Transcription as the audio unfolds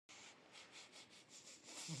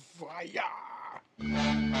Hiya.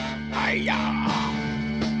 Hiya.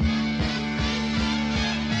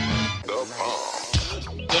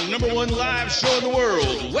 The number one live show in the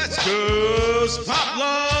world, West Coast Pop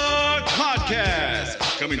Lock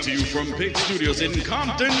Podcast. Coming to you from Pig Studios in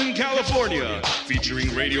Compton, California.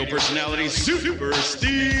 Featuring radio personality Super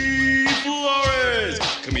Steve Flores.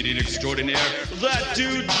 Comedian extraordinaire, that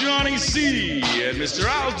dude Johnny C. And Mr.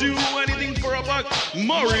 I'll Do Anything for a Buck,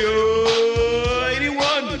 Mario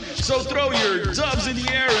 81. So throw your dubs in the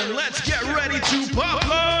air and let's get ready to pop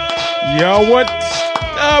lock. Yo, what's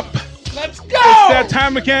up? Let's go! It's that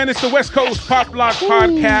time again. It's the West Coast Pop Lock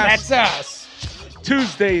Podcast. That's us.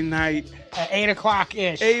 Tuesday night. At 8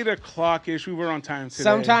 o'clock-ish. 8 o'clock-ish. We were on time today.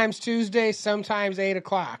 Sometimes Tuesday, sometimes 8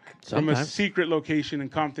 o'clock. From a secret location in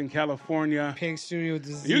Compton, California. Pig Studio with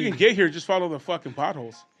the Z. You can get here. Just follow the fucking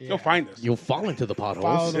potholes. Yeah. You'll find us. You'll fall into the potholes.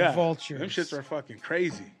 Follow the vultures. Them shits are fucking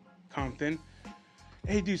crazy, Compton.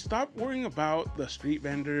 Hey, dude, stop worrying about the street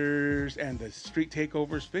vendors and the street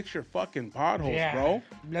takeovers. Fix your fucking potholes, bro.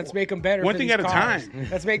 Let's make them better. One for thing these at a cars. time.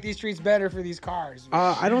 Let's make these streets better for these cars.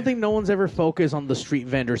 I don't think no one's ever focused on the street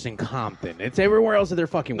vendors in Compton. It's everywhere else that they're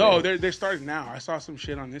fucking No, with. they're starting now. I saw some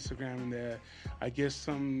shit on Instagram, and I guess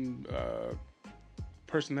some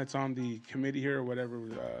person that's on the committee here or whatever.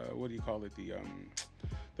 What do you call it?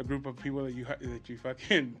 The group of people that you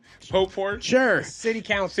fucking vote for. Sure. City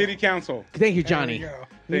Council. City Council. Thank you, Johnny. There we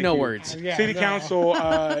go. You know you. words. Yeah, City no. Council.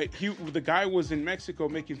 The guy was in Mexico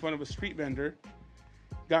making fun of a street vendor,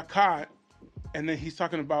 got caught, and then he's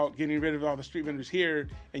talking about getting rid of all the street vendors here,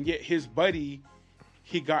 and yet his buddy,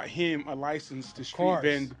 he got him a license to street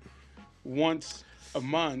vend once a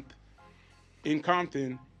month in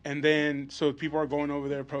Compton. And then, so people are going over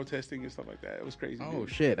there protesting and stuff like that. It was crazy. Oh, dude.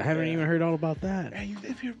 shit. I haven't even heard all about that. Hey, you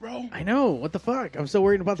live here, bro. I know. What the fuck? I'm so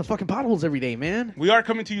worried about the fucking potholes every day, man. We are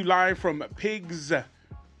coming to you live from Pigs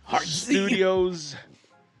Studios.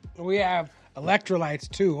 We have electrolytes,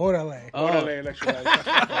 too. Orale. Orale,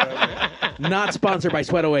 electrolytes. Not sponsored by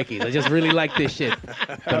Suero X. I just really like this shit.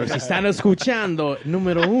 Pero si están escuchando,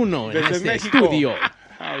 número uno en Desde este Mexico. estudio.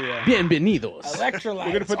 Oh, yeah. Bienvenidos. Electrolytes.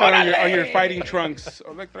 We're going to put that on your fighting trunks.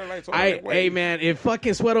 Electrolytes. Hey, man, if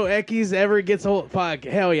fucking Suero X ever gets fuck,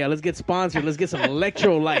 hell yeah, let's get sponsored. Let's get some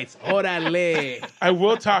electrolytes. Orale. I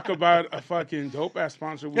will talk about a fucking dope-ass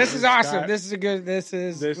sponsor. This is awesome. This is a good, let's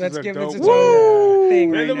give dope this its own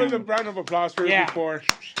thing right Give now. us a round of applause for Yeah. it before.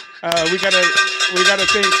 We gotta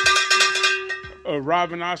thank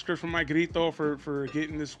Rob and Oscar from My Grito for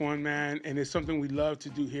getting this one, man. And it's something we love to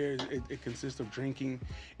do here. It consists of drinking.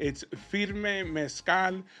 It's Firme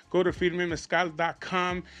Mezcal. Go to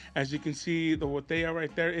firmemezcal.com. As you can see, the botella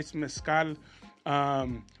right there, it's mezcal.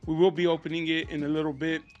 We will be opening it in a little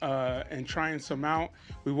bit and trying some out.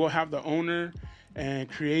 We will have the owner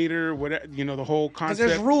and creator, whatever, the whole concept.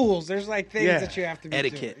 Because there's rules. There's like things Yeah. that you have to be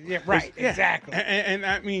Etiquette. doing. Yeah, right. Yeah. Exactly. And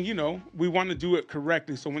I mean, we want to do it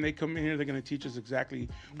correctly. So when they come in here, they're going to teach us exactly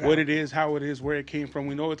what it is, how it is, where it came from.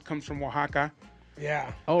 We know it comes from Oaxaca.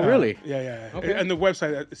 Yeah. Oh, really? Yeah. Okay. And the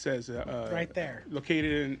website it says Right there.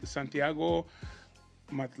 located in Santiago,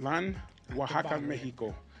 Matlan, Oaxaca, bottom,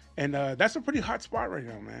 Mexico. And that's a pretty hot spot right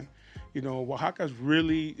now, man. Oaxaca's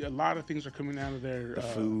really, a lot of things are coming out of there. The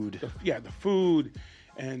food. The food.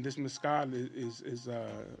 And this mezcal is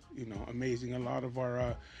amazing. A lot of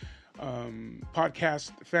our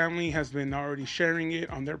podcast family has been already sharing it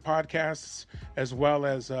on their podcasts, as well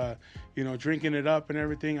as drinking it up and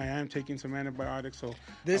everything. I am taking some antibiotics, so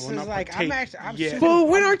This I will is not like, partake I'm yet. super- Well,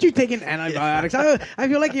 when aren't you taking antibiotics? I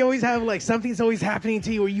feel like you always have, like, something's always happening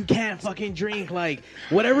to you where you can't fucking drink. Like,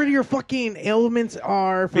 whatever your fucking ailments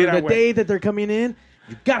are for Mira, the güey. day that they're coming in,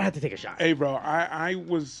 you gotta have to take a shot. Hey, bro, I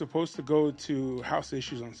was supposed to go to House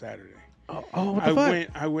Issues on Saturday. Oh, what the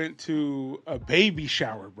fuck? I went to a baby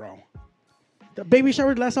shower, bro. The baby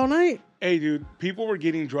shower lasts all night? Hey, dude, people were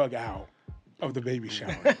getting drug out of the baby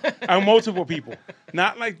shower. Multiple people.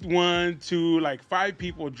 Not like 1, 2, like 5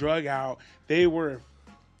 people drug out. They were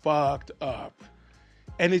fucked up.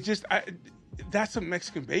 And it just, that's a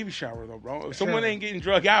Mexican baby shower, though, bro. If someone ain't getting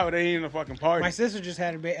drug out, it ain't a fucking party. My sister just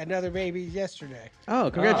had another baby yesterday. Oh,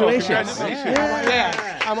 congratulations. congratulations.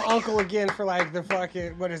 Yeah. I'm an uncle again for like the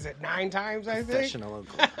fucking, 9 times, I think? Professional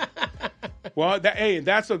uncle. Well,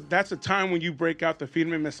 that's a time when you break out the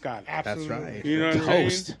Firme Mezcal. Absolutely. That's right. You know what I'm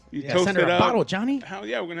Toast. saying? You Yeah, toast send her it a up. bottle, Johnny. Hell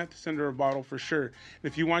yeah, we're going to have to send her a bottle for sure. And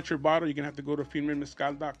if you want your bottle, you're going to have to go to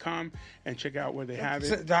firmemezcal.com and check out where they have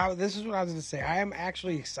So, it. this is what I was going to say. I am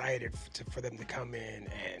actually excited for them to come in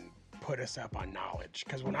and put us up on knowledge.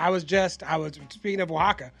 Because when I was speaking of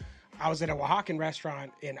Oaxaca, I was at a Oaxacan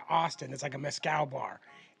restaurant in Austin. It's like a mezcal bar.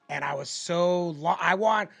 And I was so I don't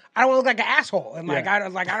want to look like an asshole. And I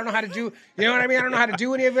don't know how to do, you know what I mean? I don't know how to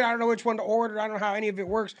do any of it. I don't know which one to order. I don't know how any of it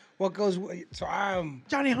works. What goes, so I'm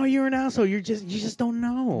Johnny, how you're an asshole? You just don't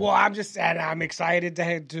know. Well, I'm excited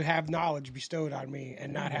to have knowledge bestowed on me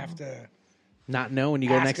and not have to not know when you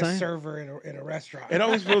go next ask a time. server in a restaurant. It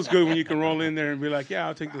always feels good when you can roll in there and be like, "Yeah,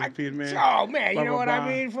 I'll take the pita, man." Oh man, Blah, you know blah, what blah. I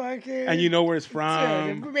mean? Fucking, And you know where it's yeah,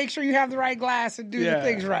 from. make sure you have the right glass and do the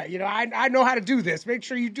things right. You know, I know how to do this. Make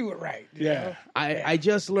sure you do it right. You know? I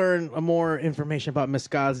just learned more information about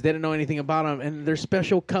mezcals. Didn't know anything about them, and they're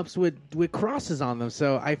special cups with crosses on them.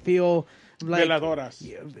 So I feel like Veladoras.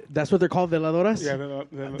 that's what they're called, veladoras.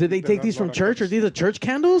 Yeah, Did they take these from church? Or these are church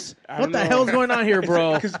candles? I What don't the know. hell's going on here,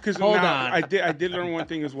 bro? Because Hold now, on. I did learn one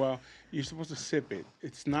thing as well. You're supposed to sip it.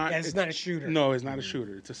 It's not. Yeah, it's not a shooter. No, it's not a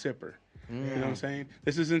shooter. It's a sipper. You know what I'm saying?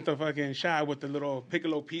 This isn't the fucking shot with the little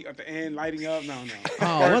piccolo Pete at the end lighting up. No.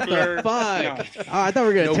 Oh, what the Sparkler. fuck? No. Oh, I thought we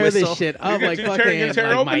were gonna No tear whistle. this shit up You like gonna fucking tear it like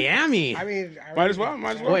open? Miami. I mean, Might as well.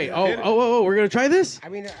 Wait, Get it. we're gonna try this? I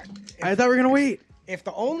mean, I thought we were gonna wait. if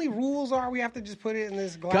the only rules are we have to just put it in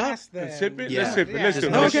this glass, then And sip it. Yeah. Let's sip it. Let's do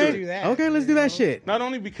it. Yeah. Let's do Okay, it. do that. okay, let's do that shit. Not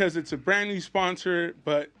only because it's a brand new sponsor,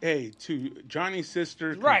 but hey, to Johnny's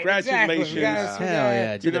sister, Right, exactly. congratulations. We gotta see Hell that.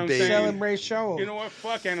 yeah, You dude. know what I'm baby. saying? Celebrate show. You know what?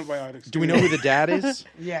 Fuck antibiotics. Do we know who the dad is?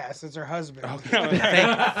 Yes, it's her husband.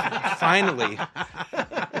 Finally.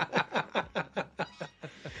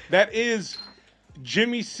 That is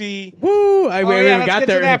Jimmy C. Woo! I yeah, even let's got get to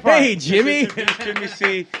there. that part. Hey, Jimmy. Jimmy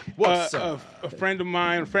C. What's up? A friend of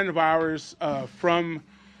mine, a friend of ours from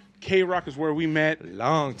K-Rock is where we met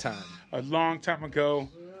Long time. a long time ago.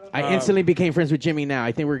 I instantly became friends with Jimmy now.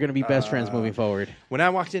 I think we're going to be best friends moving forward. When I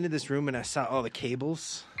walked into this room and I saw all the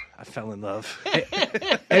cables, I fell in love.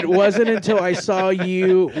 It wasn't until I saw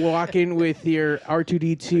you walking with your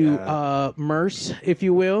R2D2 Merce, if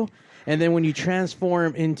you will. And then when you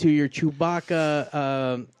transform into your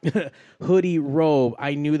Chewbacca hoodie robe,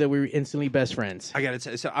 I knew that we were instantly best friends. I gotta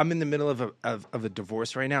tell you, so I'm in the middle of a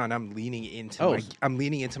divorce right now, and I'm leaning into my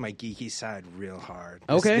geeky side real hard.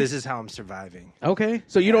 Okay. This is how I'm surviving. Okay.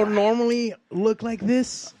 So you don't normally look like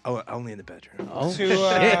this? Oh, only in the bedroom. Oh, To, shit.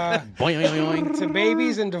 Boing, boing, boing. To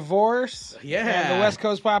babies and divorce. Yeah. And the West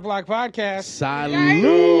Coast Pop Lock Podcast.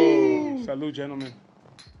 Salud. Salud, gentlemen.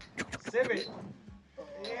 Sip it.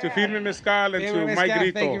 To Firme Mezcal and to Mike Thank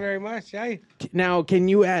you Grito. very much. Yay. Now, can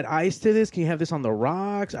you add ice to this? Can you have this on the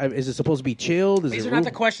rocks? Is it supposed to be chilled? Is These it are not room-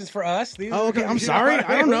 the questions for us. These Oh, are okay. the- I'm sorry.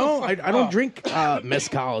 I don't know. I Oh. don't drink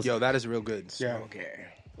mezcals. Yo, that is real good. Yeah. Okay.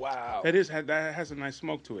 Wow. That has a nice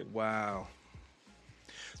smoke to it. Wow.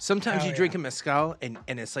 Sometimes Hell you yeah. drink a mezcal and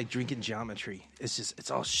it's like drinking geometry.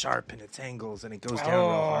 It's all sharp and its angles and it goes down real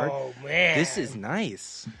hard. Oh, man. This is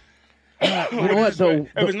nice. You know what? So If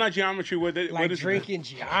it's not geometry, what like is drinking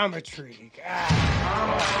geometry.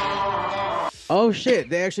 God. oh shit,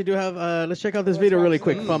 they actually do have. Let's check out this video really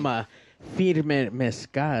quick from Firme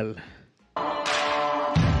Mezcal.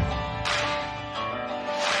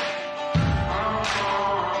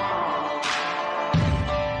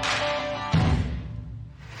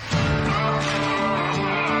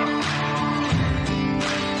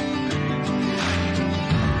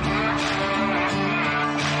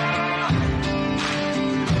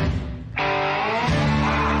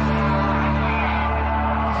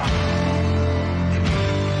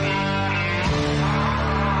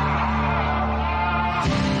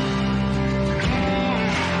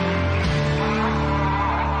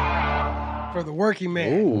 For the working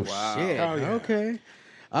man. Oh shit! Hell yeah. Okay.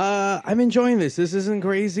 I'm enjoying this. This isn't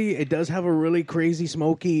crazy. It does have a really crazy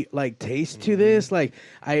smoky like taste to this. Like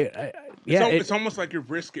yeah. It's almost like your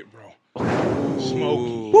brisket, bro.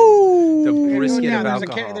 Smoky. Woo! The Go brisket down. of There's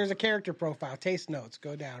alcohol. there's a character profile. Taste notes.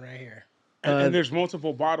 Go down right here. And there's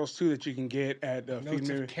multiple bottles too that you can get at Notes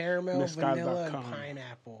of caramel, vanilla, and firmemezcal.com.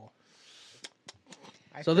 pineapple.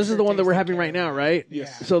 So this is the one that we're having right now, right?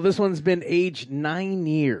 Yes. So this one's been aged 9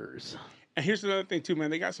 years. And here's another thing too, man.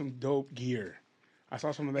 They got some dope gear. I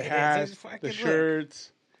saw some of the It is. hats, It's fucking the look.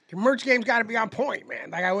 shirts. Your merch game's got to be on point,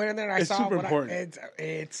 man. Like I went in there and I It's saw super what important.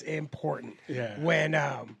 it's important. Yeah. When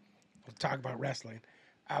we'll talk about wrestling,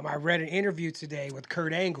 I read an interview today with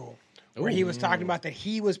Kurt Angle where he was talking about that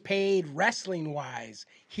he was paid wrestling wise.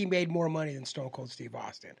 He made more money than Stone Cold Steve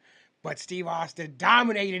Austin, but Steve Austin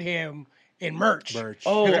dominated him in merch.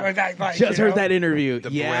 Oh, Like, just you heard know? that interview.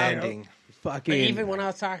 The yeah, branding. fucking. But even when I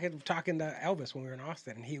was talking to Elvis when we were in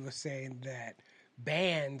Austin, and he was saying that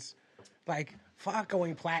bands like fuck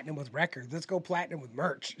going platinum with records, let's go platinum with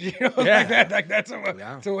merch. You know, Yeah. like that. Like that's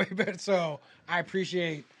a Yeah. way better. So I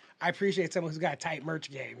appreciate I appreciate someone who's got a tight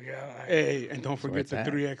merch game. You know, Hey, and don't forget it's the at.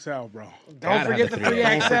 3XL, bro. don't forget the 3XL.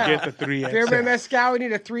 Don't forget the 3XL. If you're ever in Mescal, we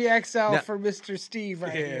need a 3XL Now- for Mr. Steve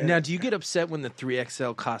right here. Now, do you get upset when the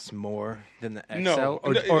 3XL costs more than the XL, No.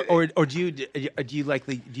 or do you This is a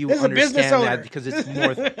business understand owner. that because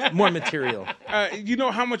it's more material? You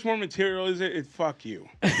know how much more material is it? Fuck you.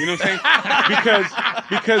 You know what I'm saying?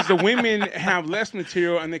 because the women have less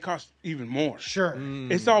material and they cost even more. Sure.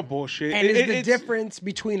 It's all bullshit. And is the it's- difference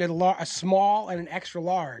between a small and an extra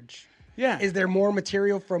large? Yeah. Is there more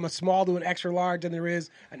material from a small to an extra large than there is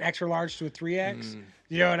an extra large to a 3X?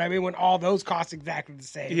 You know what I mean? When all those cost exactly the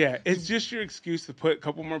same. Yeah, it's just your excuse to put a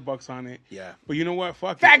couple more bucks on it. Yeah. But you know what?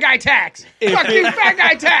 Fuck Fat it. guy tax. Fucking fat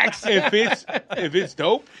guy tax. If it's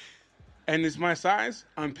dope and it's my size,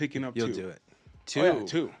 I'm picking up You'll two. do it. Oh, yeah,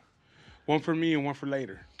 two. One for me and one for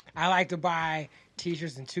later. I like to buy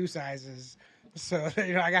T-shirts in 2 sizes. So,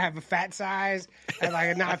 you know, I gotta have a fat size and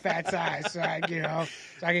like a not fat size. So I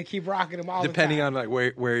can keep rocking them all Depending the time. on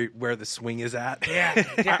like where the swing is at.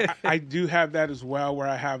 Yeah. I do have that as well, where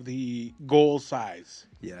I have the goal size.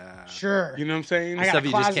 Yeah. Sure. You know what I'm saying? I got Stuff a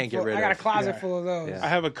you just closet can't get full- rid I got a of. closet Yeah. full of those. Yeah. I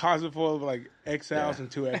have a closet full of like XLs and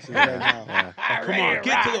 2Xs right now. Like, come on,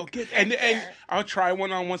 get to those. And I'll try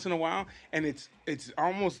one on once in a while, and it's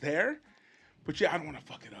almost there. But yeah, I don't want to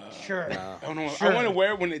fuck it up. Sure. I want Sure. to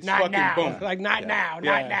wear it when it's Not fucking now. boom. Like not now.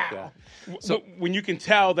 Yeah. Not now. So when you can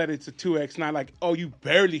tell that it's a 2X, not like, oh, you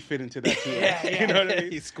barely fit into that 2X. You know what I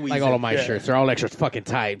mean? You squeeze Like all it. of my shirts, they're all extra fucking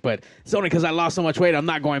tight. But it's only because I lost so much weight, I'm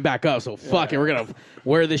not going back up. So fuck it, we're gonna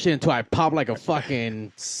wear this shit until I pop like a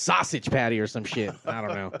fucking sausage patty or some shit. I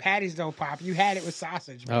don't know. Patties don't pop. You had it with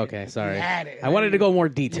sausage. Man. Okay, sorry. You had it. I wanted to go more You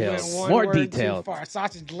went details. one More word too detailed. far. A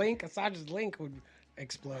sausage link would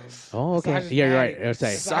explode. Oh, okay. Sausage Yeah, you're right. patty.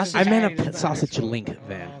 Okay. Sausage I meant patty a does not sausage explode. link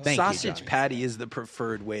then. Thank you, Sausage Johnny. patty is the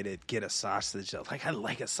preferred way to get a sausage. Like I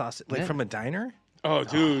like a sausage, like Yeah. from a diner. Oh,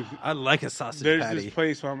 dude. I like a sausage There's patty. this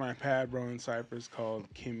place on my pad, bro, in Cyprus called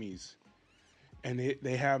Kimmy's. And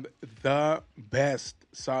they have the best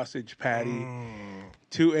sausage patty.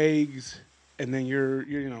 2 eggs, and then your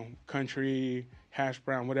country, hash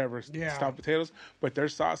brown, whatever, Yeah. stock potatoes. But their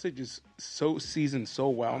sausage is so seasoned so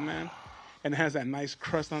well, man. And it has that nice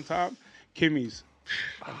crust on top. Kimmy's.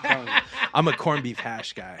 I'm telling you. I'm a corned beef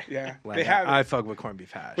hash guy. Yeah, Like, they have it. I fuck with corned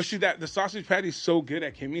beef hash. But see, that the sausage patty is so good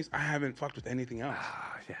at Kimmy's, I haven't fucked with anything else.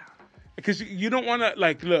 Yeah. Because you don't want to,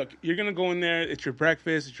 like, look, you're going to go in there, it's your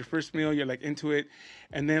breakfast, it's your first meal, you're, like, into it.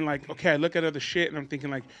 And then, like, okay, I look at other shit, and I'm thinking,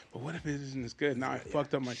 like, but what if it isn't as good? Now I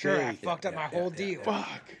fucked up my Sure, day. I fucked up my whole deal. Fuck.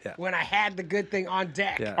 Yeah. When I had the good thing on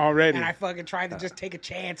deck Yeah. Already. and I fucking tried to just take a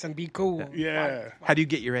chance and be cool. Yeah. How do you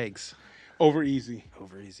get your eggs? Over easy.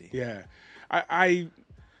 Over easy. Yeah. I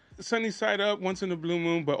sunny side up once in a blue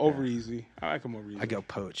moon, but over easy. I like them over easy. I go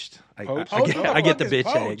poached. Poached? I get the What is bitch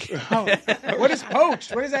poached? egg. What is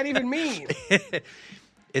poached? What does that even mean?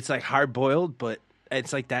 It's like hard boiled, but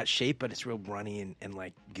it's like that shape, but it's real runny and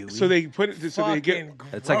like gooey. So they put it, so they get. Fucking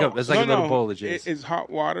it's like a gross. little bowl of jizz. It's hot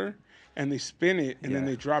water, and they spin it, and then Yeah.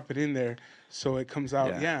 they drop it in there, so it comes out.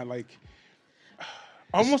 Yeah. Yeah, like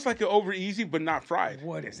almost like an over easy, but not fried.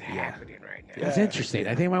 What is happening right now? That's interesting.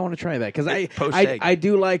 I think I might want to try that because Poached egg. I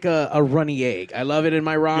do like a runny egg. I love it in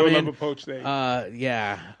my ramen. You'll love a poached egg.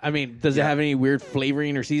 Yeah. I mean, does it have any weird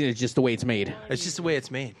flavoring or seasoning? It's just the way it's made. It's just the way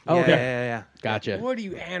it's made. Oh, Yeah, okay. yeah. Gotcha. What are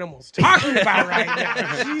you animals talking about right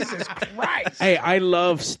now? Jesus Christ. Hey, I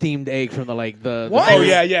love steamed egg from the What? Oh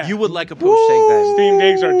yeah. You would like a poached egg then. Steamed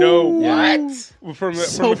eggs are dope. What? From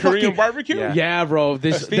So a Korean fucking- barbecue. Yeah. Yeah, bro. A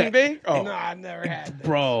This steamed egg. Oh, No, I've never had that.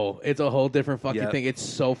 bro. It's a whole different fucking Yeah. thing. It's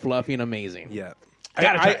so fluffy and amazing. Yeah.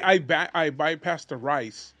 I bypass the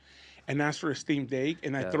rice and ask for a steamed egg,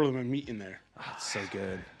 and I throw the meat in there. It's so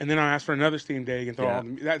good. And then I ask for another steamed egg and throw Yeah. all the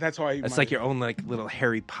meat. That's how I eat It's my- like your own like little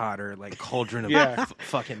Harry Potter like cauldron of Yeah.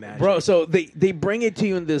 fucking magic. Bro, so they bring it to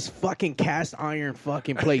you in this fucking cast iron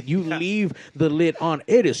fucking plate. You leave the lid on.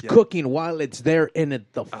 It is cooking while it's there in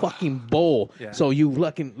the fucking bowl. Yeah. So you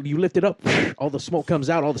lift it up, all the smoke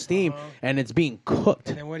comes out, all the steam, and it's being cooked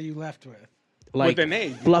And what are you left with? like an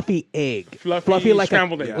egg. fluffy egg, Fluffy like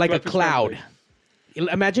scrambled egg. like a Fluffy cloud. scrambled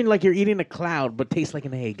Imagine like you're eating a cloud, but tastes like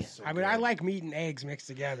an egg. I mean, I like meat and eggs mixed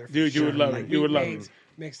together. for Dude, you would sure. love Like it. You would meat love and it. eggs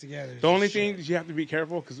mixed together. The only thing is you have to be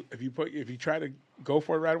careful because if you try to go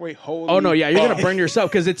for it right away, holy Oh no, yeah, you're fuck. gonna burn yourself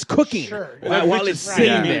because it's cooking Sure. That while bitch it's is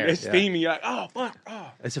sitting steamy. there. It's steamy. You're like, oh fuck,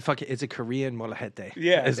 oh. It's a Korean molajete.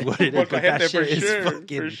 Yeah. is what it is. But that Molajete for shit is sure,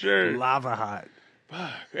 fucking for sure. lava hot.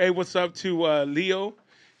 Hey, what's up to Leo?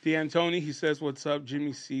 D'Antoni, he says, "What's up,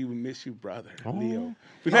 Jimmy C? We miss you, brother." Leo,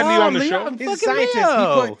 we've had Leo on the Leo, show. I'm He's a fucking scientist.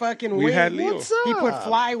 Leo. He put fucking We wings. had Leo. What's up? He put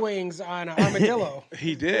fly wings on an armadillo.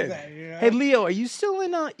 He did. You know? Hey, Leo, are you still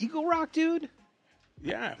in Eagle Rock, dude?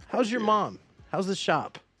 Yeah. How's your mom? How's the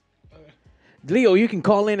shop? Leo, you can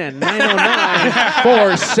call in at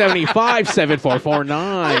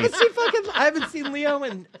 909-475-7449. I haven't seen Leo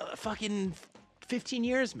in fucking 15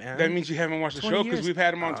 years, man. That means you haven't watched the 20 show because years. we've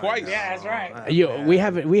had him on twice. Yeah, that's right. Yo, we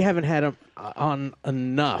haven't had him on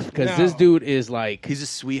enough because No. this dude is like, He's a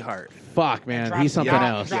sweetheart. fuck, man. Drops- He's something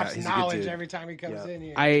yeah, else. Drops he's a good knowledge dude. every time he comes in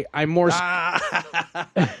here. I'm more.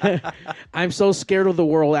 I'm so scared of the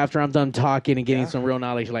world after I'm done talking and getting some real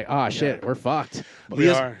knowledge. Like, oh shit, we're fucked. We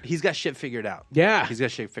are. He's got shit figured out. Yeah. He's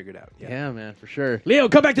got shit figured out. Yeah, man, for sure. Leo,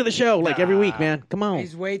 come back to the show like every week, man. Come on.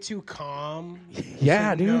 He's way too calm.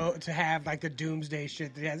 Yeah, to dude. know- to have like the doomsday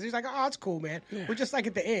shit that he has. He's like, oh, it's cool, man. We're just like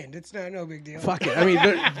at the end. It's no big deal. Fuck it. I mean,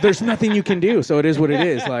 there's nothing you can do, so it is what it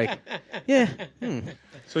is. Like, yeah,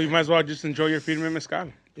 So you might as well just enjoy your freedom and mezcal.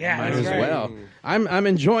 Yeah, might that's as right. well. I'm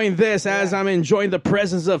enjoying this as I'm enjoying the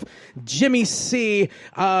presence of Jimmy C.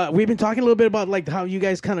 We've been talking a little bit about like how you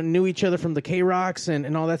guys kind of knew each other from the K-Rocks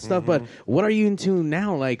and all that stuff. But what are you into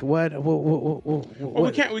now? Like what? Well,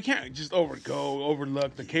 we can't just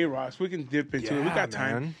overlook the K-Rocks. We can dip into it. We got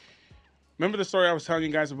time. Man. Remember the story I was telling you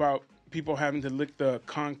guys about people having to lick the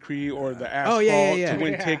concrete or the asphalt yeah. to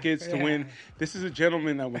win Yeah, tickets to yeah. win? This is a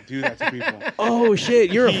gentleman that would do that to people. Oh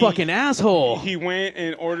shit, you're a fucking asshole. He went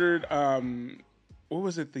and ordered what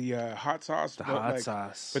was it? The hot sauce. The hot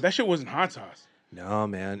sauce. But that shit wasn't hot sauce. No,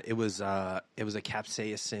 man. It was a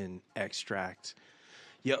capsaicin extract.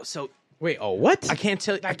 Yo, so Wait, oh what? I can't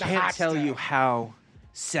tell Like the I can't hot tell you stuff. how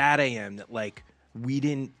sad I am that like we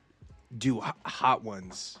didn't do hot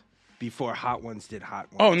ones before hot ones did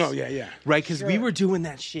hot ones. Oh no, yeah. Right, because we were doing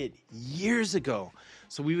that shit years ago.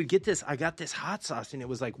 So we would get this. I got this hot sauce, and it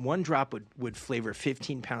was like one drop would flavor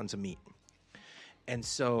 15 pounds of meat. And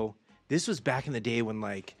so this was back in the day when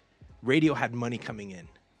like radio had money coming in.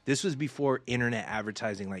 This was before internet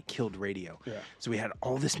advertising like killed radio. Yeah. So we had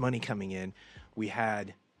all this money coming in. We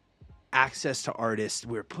had access to artists.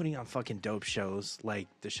 We were putting on fucking dope shows. Like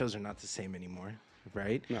the shows are not the same anymore,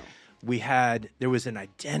 right? No. There was an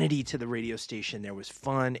identity to the radio station. There was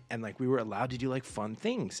fun, and like we were allowed to do like fun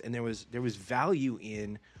things, and there was value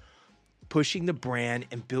in pushing the brand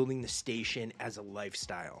and building the station as a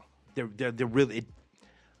lifestyle. They're really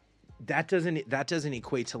that doesn't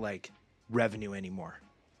equate to like revenue anymore.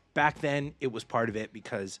 Back then, it was part of it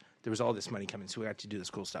because there was all this money coming, so we got to do this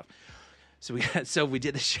cool stuff. So we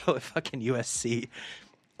did the show at fucking USC.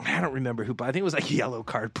 I don't remember who, but I think it was like Yellow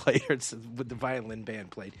Card players with the violin band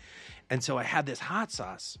played. And so I had this hot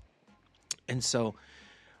sauce. And so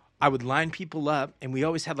I would line people up, and we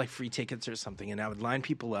always had like free tickets or something. And I would line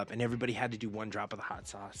people up, and everybody had to do one drop of the hot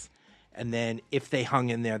sauce. And then if they hung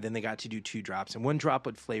in there, then they got to do 2 drops. And one drop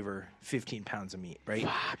would flavor 15 pounds of meat, right?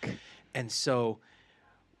 Fuck. And so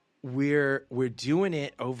we're doing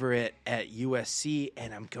it over at USC,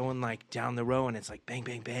 and I'm going like down the row, and it's like bang,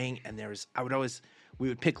 bang, bang. And we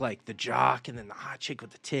would pick like the jock and then the hot chick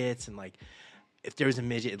with the tits, and like if there was a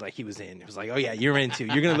midget, like he was in. It was like, oh yeah, you're in too.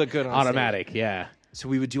 You're gonna look good on Automatic, stage. yeah. So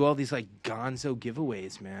we would do all these like gonzo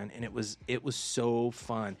giveaways, man, and it was so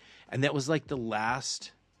fun. And that was like the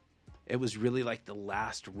last. It was really like the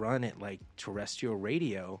last run at like terrestrial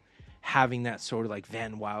radio, having that sort of like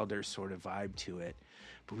Van Wilder sort of vibe to it.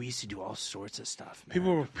 But we used to do all sorts of stuff, man.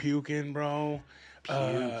 People were puking, bro.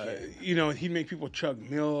 He'd make people chug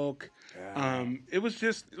milk. Yeah. It was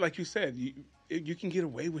just like you said. You can get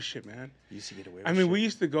away with shit, man. You used to get away with I mean, shit. we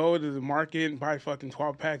used to go to the market and buy fucking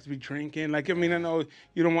 12 packs to be drinking. Like, I mean, I know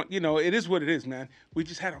you don't want, it is what it is, man. We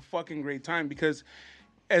just had a fucking great time because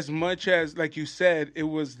as much as, like you said, we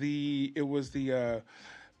were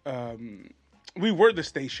the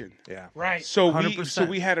station. Yeah. Right. So 100%.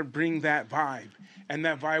 we had to bring that vibe. And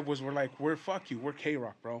that vibe was, we're fuck you. We're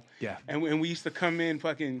K-Rock, bro. Yeah. And we used to come in,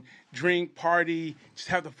 fucking drink, party, just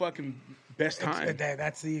have the fucking best time.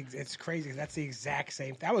 It's crazy. That's the exact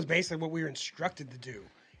same. That was basically what we were instructed to do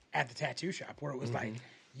at the tattoo shop, where it was like,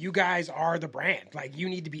 you guys are the brand. Like, you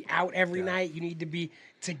need to be out every night. You need to be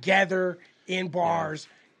together in bars,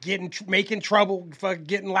 making trouble, fucking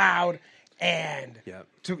getting loud, and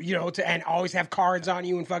and always have cards on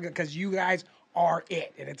you and fucking because you guys are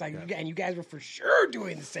it. And it's like, and you guys were for sure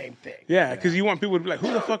doing the same thing. Yeah, because you want people to be like,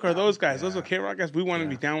 who the fuck are those guys? Those are K-Rock guys. We want to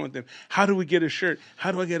be down with them. How do we get a shirt?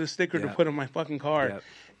 How do I get a sticker to put on my fucking card? Yep.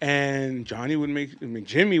 And Jimmy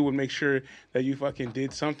would make sure that you fucking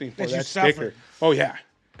did something for That you that sticker. suffered. Oh, yeah.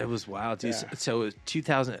 It was wild, dude. Yeah. So it was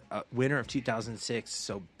 2000, winter of 2006.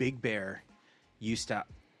 So Big Bear used to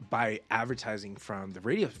buy advertising from the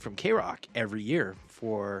radio, from K-Rock every year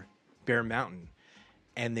for Bear Mountain.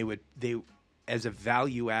 And they as a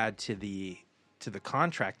value add to the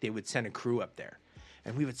contract, they would send a crew up there.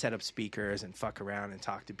 And we would set up speakers and fuck around and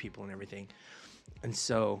talk to people and everything. And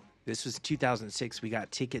so this was 2006. We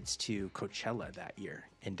got tickets to Coachella that year,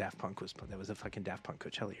 and Daft Punk was that was a fucking Daft Punk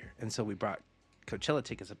Coachella year. And so we brought Coachella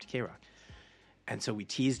tickets up to K-Rock. And so we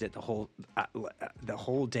teased it the whole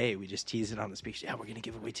day. We just teased it on the speech. Yeah, we're gonna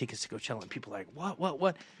give away tickets to Coachella, and people are like,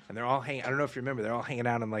 what? And they're all hanging. I don't know if you remember. They're all hanging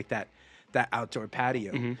out on like that outdoor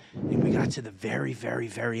patio. Mm-hmm. And we got to the very, very,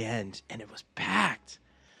 very end, and it was packed.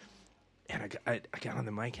 And I got on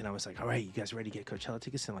the mic, and I was like, all right, you guys ready to get Coachella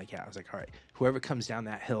tickets? And like, yeah. I was like, all right, whoever comes down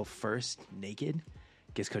that hill first naked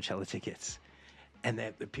gets Coachella tickets. And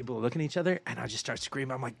the people are looking at each other, and I just start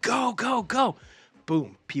screaming. I'm like, go, go, go.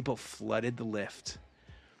 Boom. People flooded the lift.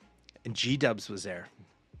 And G-Dubs was there.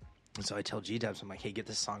 And so I tell G-Dubs, I'm like, hey, get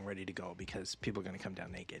this song ready to go because people are going to come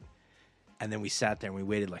down naked. And then we sat there, and we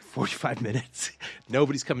waited like 45 minutes.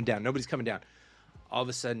 Nobody's coming down. All of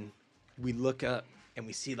a sudden, we look up, and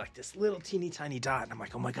we see like this little teeny tiny dot. And I'm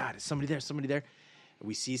like, oh my God, is somebody there? And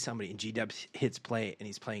we see somebody, and G-Dubs hits play, and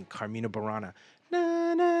he's playing Carmina Burana.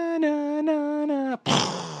 Na, na, na, na, na.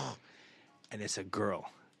 And it's a girl,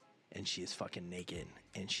 and she is fucking naked,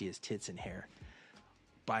 and she has tits and hair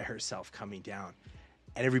by herself coming down.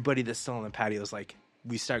 And everybody that's still on the patio is like,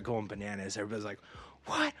 we start going bananas. Everybody's like,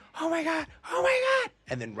 what? Oh my God.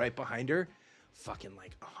 And then right behind her, fucking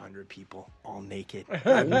like 100 people, all naked. I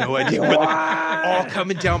have no idea what all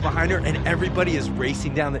coming down behind her, and everybody is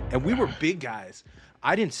racing down. And we were big guys.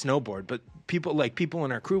 I didn't snowboard, but people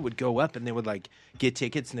in our crew would go up and they would like get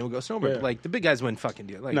tickets and they would go snowboard. Yeah. But, like the big guys wouldn't fucking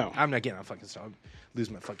do it. Like, no, I'm not getting on fucking snow. I'd lose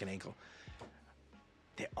my fucking ankle.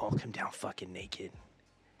 They all come down fucking naked,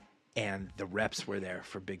 and the reps were there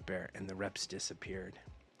for Big Bear, and the reps disappeared,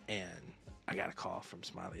 and I got a call from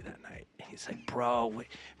Smiley that night, and he's like, bro, what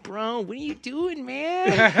are you doing,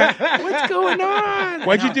 man? What's going on?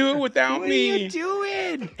 Why'd you do it without me? What are you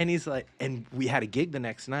doing? And he's like, and we had a gig the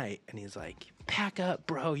next night, and he's like, pack up,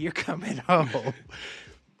 bro, you're coming home.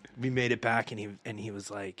 We made it back, and he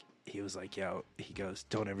was like, yo, he goes,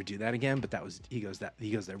 don't ever do that again. But he goes,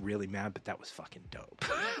 they're really mad, but that was fucking dope.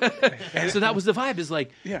 So that was the vibe, is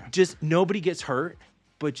like, just nobody gets hurt,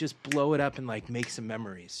 but just blow it up and like make some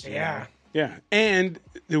memories. You know? Yeah, and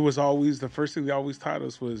it was always, the first thing they always taught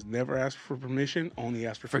us was never ask for permission, only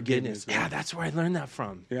ask for forgiveness. Yeah, that's where I learned that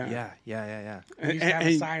from. Yeah. We used to have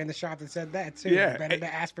a sign in the shop that said that too. Yeah. Better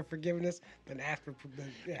to ask for forgiveness than ask for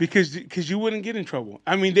because you wouldn't get in trouble.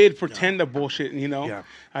 I mean, they'd pretend to bullshit, you know. Yeah.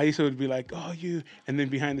 I used to be like, oh, you, and then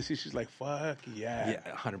behind the scenes she's like, fuck yeah. Yeah,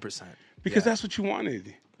 100%. Because that's what you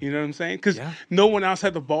wanted. You know what I'm saying? Because no one else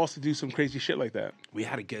had the balls to do some crazy shit like that. We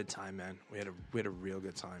had a good time, man. We had a real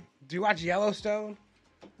good time. Do you watch Yellowstone?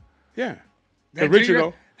 Yeah. The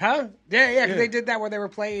original. Huh? Yeah, because they did that where they were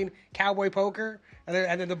playing cowboy poker,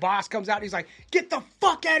 and then the boss comes out and he's like, get the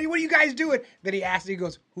fuck out of here, what are you guys doing? Then he asks, he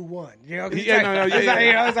goes, who won? You know? You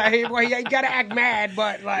gotta act mad,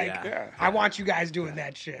 but like, I want you guys doing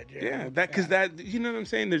that shit. You know? Yeah, because that, you know what I'm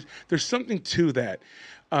saying? There's something to that.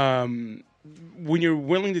 When you're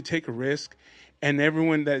willing to take a risk, and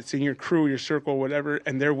everyone that's in your crew, your circle, whatever,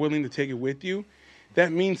 and they're willing to take it with you,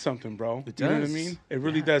 that means something, bro. It does. You know what I mean? It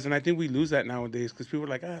really does. And I think we lose that nowadays because people are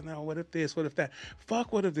like, no, what if this? What if that?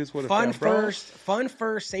 Fuck, what if this? What if that, bro? Fun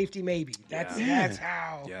first, safety maybe. That's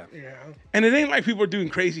how, you know. And it ain't like people are doing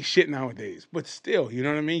crazy shit nowadays, but still, you know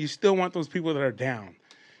what I mean? You still want those people that are down.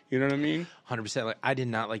 You know what I mean? 100%. Like, I did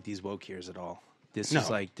not like these woke years at all. This was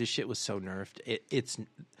like, this shit was so nerfed. It's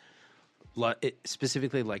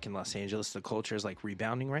specifically like in Los Angeles, the culture is like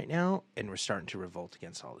rebounding right now, and we're starting to revolt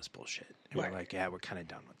against all this bullshit. And we're like, we're kind of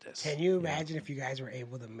done with this. Can you imagine if you guys were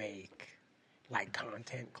able to make like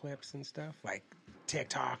content clips and stuff, like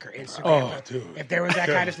TikTok or Instagram? Oh, dude. If there was that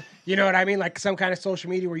kind of, you know what I mean, like some kind of social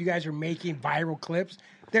media where you guys are making viral clips.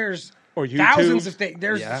 There's thousands of things.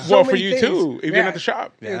 There's so many things. For you too, even at the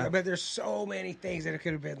shop. Yeah. But there's so many things that it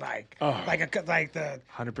could have been like the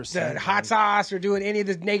 100%, the hot sauce or doing any of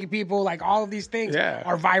the naked people. Like all of these things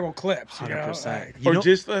are viral clips. 100%. You know? Or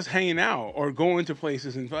just us hanging out or going to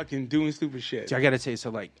places and fucking doing stupid shit. Dude, I gotta tell you, so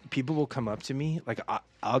like people will come up to me, like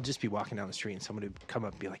I'll just be walking down the street and somebody would come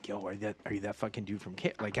up and be like, "Yo, are you that fucking dude from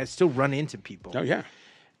K?" Like I still run into people. Oh yeah.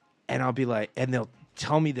 And I'll be like, and they'll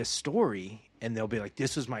tell me this story. And they'll be like,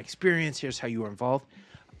 this was my experience. Here's how you were involved.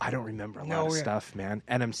 I don't remember a lot of stuff, man.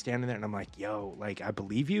 And I'm standing there and I'm like, yo, like, I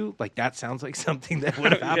believe you. Like, that sounds like something that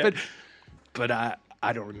would have happened. But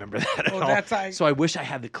I don't remember that at Well, all. that's like- so I wish I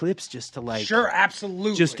had the clips just to like, Sure,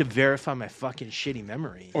 absolutely. just to verify my fucking shitty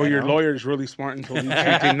memory. Or you your know? lawyer is really smart and told you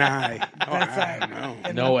to deny. That's I like don't know.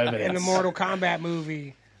 in No the, evidence. in the Mortal Kombat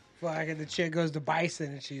movie. Like the chick goes to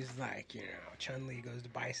Bison and she's like, Chun-Li goes to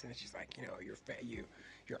Bison and she's like,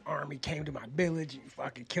 your army came to my village, you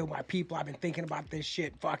fucking killed my people. I've been thinking about this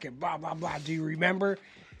shit, fucking blah blah blah. Do you remember?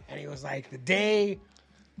 And he was like, the day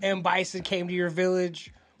M. Bison came to your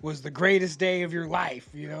village was the greatest day of your life,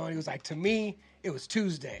 And he was like, to me, it was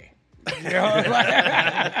Tuesday. And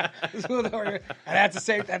that's the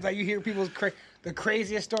same. That's like you hear people's the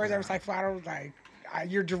craziest stories. I was like,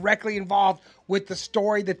 you're directly involved with the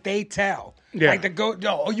story that they tell. Yeah. Like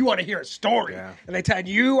you want to hear a story, and they tell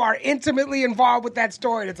you are intimately involved with that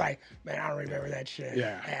story. And it's like, man, I don't remember that shit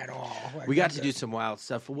at all. Like, We got to do some wild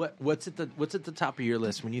stuff. What's at the top of your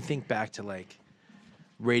list when you think back to like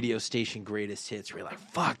radio station greatest hits? Where you're like,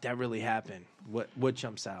 fuck, that really happened. What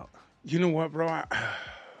jumps out? You know what, bro?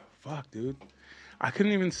 Fuck, dude. I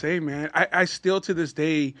couldn't even say, man. I still to this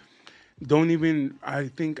day don't even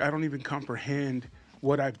comprehend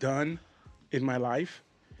what I've done in my life.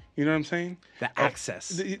 You know what I'm saying? The access.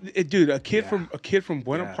 Dude, a kid from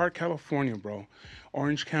Buena Park, California, bro.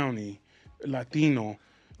 Orange County, Latino,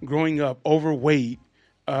 growing up, overweight.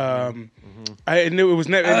 And it was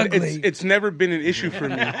never. It's never been an issue for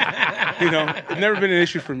me. It's never been an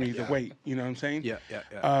issue for me. The weight. You know what I'm saying?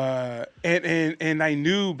 Yeah. And I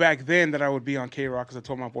knew back then that I would be on K-Rock because I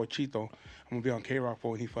told my boy Chito I'm gonna be on K-Rock,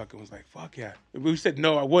 boy. And he fucking was like, "Fuck yeah." We said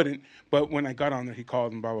no, I wouldn't. But when I got on there, he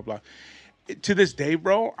called and blah blah blah. To this day,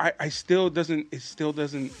 bro, it still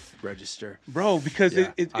doesn't register, bro, because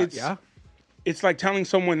it's like telling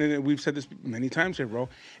someone, and we've said this many times here, bro.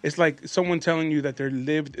 It's like someone telling you that they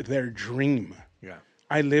lived their dream. Yeah.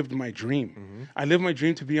 I lived my dream. Mm-hmm. I lived my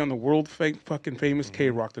dream to be on the world fucking famous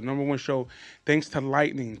K-Rock, the #1 show. Thanks to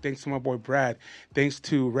Lightning, thanks to my boy Brad, thanks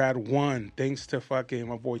to Rad One, thanks to fucking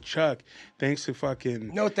my boy Chuck, thanks to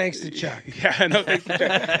fucking no thanks to Chuck. Yeah, no thanks to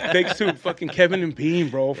Chuck. Thanks to fucking Kevin and Bean,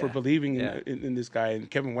 bro, for believing in this guy,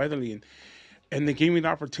 and Kevin Weatherly, and they gave me the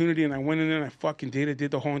opportunity, and I went in there and I fucking did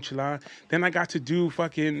the whole enchilada. Then I got to do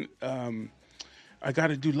fucking. I got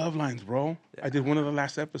to do Love Lines, bro. Yeah. I did one of the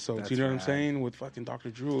last episodes. That's what I'm saying? With fucking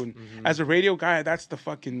Dr. Drew. And as a radio guy, that's the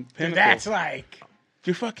fucking pinnacle. Dude, that's like...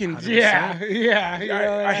 You're fucking... 100%.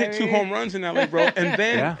 Yeah. I hit 2 home runs in LA, bro.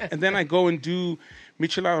 And then I go and do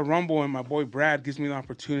Michelada Rumble, and my boy Brad gives me the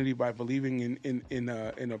opportunity by believing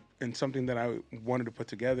in something that I wanted to put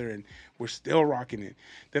together, and we're still rocking it.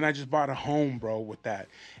 Then I just bought a home, bro, with that.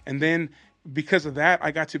 And then... because of that, I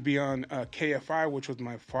got to be on KFI, which was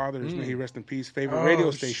my father's, may he rest in peace, favorite radio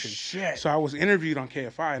station. Shit. So I was interviewed on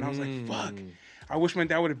KFI, and I was like, fuck. I wish my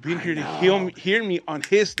dad would have been here to hear me on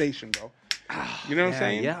his station, bro. You know what I'm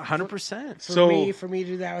saying? Yeah, 100%. For me to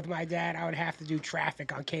do that with my dad, I would have to do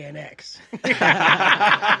traffic on KNX. but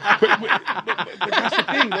that's the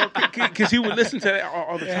thing, bro, because he would listen to that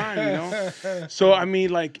all the time, So, I mean,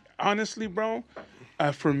 like, honestly, bro,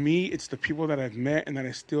 for me, it's the people that I've met and that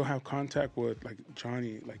I still have contact with, like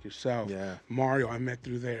Johnny, like yourself, Mario, I met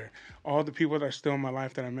through there. All the people that are still in my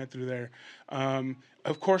life that I met through there.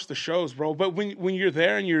 Of course, the shows, bro. But when you're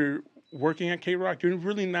there and you're working at K-Rock, you're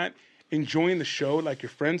really not enjoying the show like your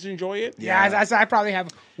friends enjoy it. Yeah, I probably have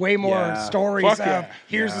way more stories of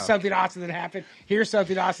here's something awesome that happened, here's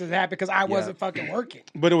something awesome that happened, because I wasn't fucking working.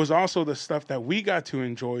 But it was also the stuff that we got to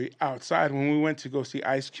enjoy outside when we went to go see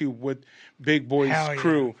Ice Cube with Big Boy's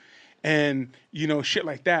crew. And, shit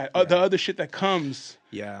like that. The other shit that comes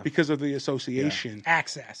because of the association.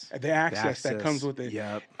 Access. The access that comes with it.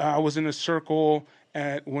 Yep. I was in a circle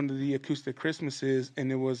at one of the acoustic Christmases,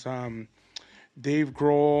 and it was Dave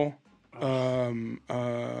Grohl,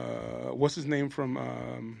 what's his name from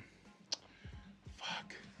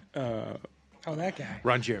that guy.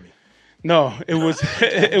 Ron Jeremy. No, it was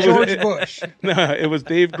George Bush. No, it was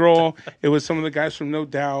Dave Grohl. It was some of the guys from No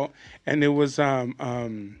Doubt, and it was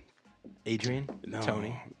Adrian,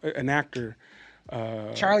 Tony, an actor,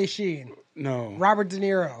 Charlie Sheen. No, Robert De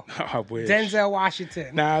Niro. I wish. Denzel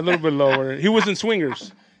Washington. Nah, a little bit lower. He was in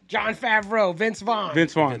Swingers. John Favreau, Vince Vaughn.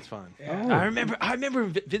 Yeah. I remember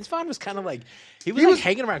Vince Vaughn was kind of like he was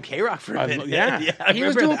hanging around K-Rock for a bit. He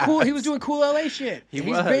was doing cool. He was doing cool LA shit. He's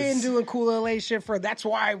been doing cool LA shit that's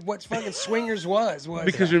why what's fucking Swingers was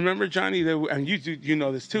because remember Johnny, and you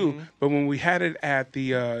know this too. But when we had it at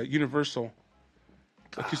the Universal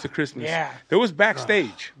Acoustic Christmas, there was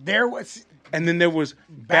backstage. There was. And then there was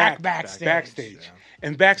backstage. Yeah.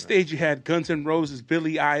 And backstage, you had Guns N' Roses,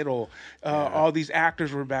 Billy Idol, all these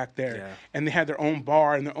actors were back there, and they had their own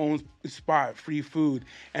bar and their own spot, free food.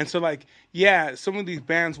 And so, like, some of these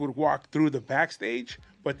bands would walk through the backstage,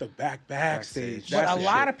 but the backstage. But a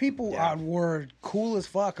lot of people were cool as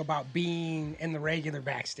fuck about being in the regular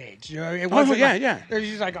backstage. You know, it wasn't There's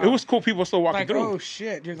just like, it was cool. People still walking like, through. Oh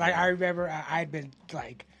shit! Dude, like I remember, I'd been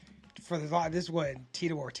like, for the this is when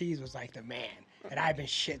Tito Ortiz was like the man, and I'd been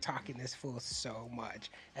shit talking this fool so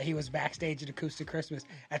much, and he was backstage at Acoustic Christmas,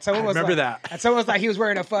 and someone was remember like, that. and someone was like, he was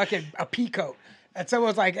wearing a pea coat. And someone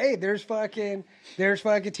was like, "Hey, there's fucking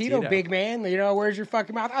Tito, big man. You know, where's your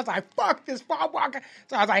fucking mouth?" I was like, "Fuck this, Bob Walker."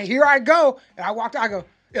 So I was like, "Here I go," and I walked out. I go,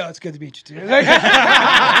 "Yo, it's good to meet you, too." Nice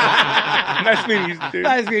meeting you, dude.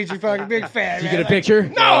 Nice to meet you, fucking big fan. Did you get a picture?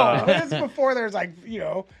 No, this is before there's like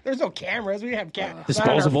there's no cameras. We didn't have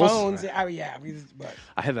Disposables. phones. But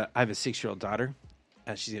I have a 6-year-old daughter.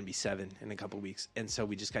 She's gonna be 7 in a couple weeks, and so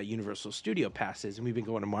we just got Universal Studio passes, and we've been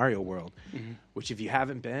going to Mario World, which if you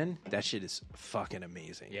haven't been, that shit is fucking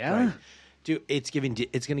amazing. Yeah, right? Dude, it's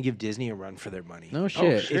gonna give Disney a run for their money. No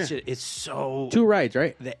shit. It's so 2 rides,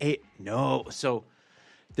 right? So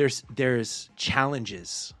there's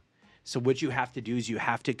challenges. So what you have to do is you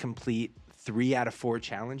have to complete 3 out of 4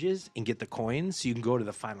 challenges and get the coins, so you can go to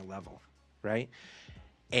the final level, right?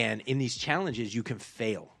 And in these challenges, you can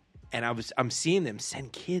fail. And I'm seeing them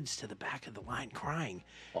send kids to the back of the line crying.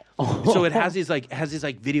 So it has these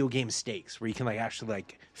video game stakes where you can like actually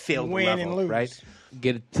like fail the win level, and lose. right?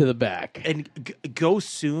 Get it to the back. And go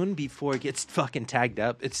soon before it gets fucking tagged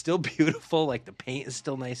up. It's still beautiful, like the paint is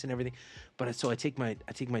still nice and everything. But so I take my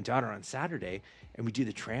daughter on Saturday and we do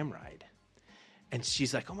the tram ride. And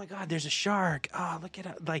she's like, "Oh my God, there's a shark. Oh, look at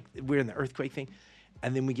it." Like we're in the earthquake thing.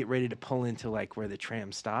 And then we get ready to pull into like where the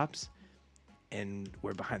tram stops. And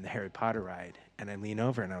we're behind the Harry Potter ride. And I lean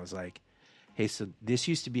over and I was like, "Hey, so this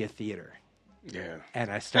used to be a theater." Yeah. And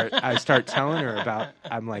I start telling her about,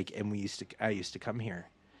 I'm like, and I used to come here.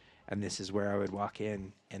 And this is where I would walk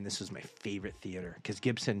in. And this was my favorite theater. Because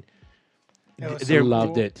Gibson,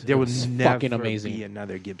 loved it. There would was never fucking amazing. be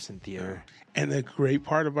another Gibson theater. And the great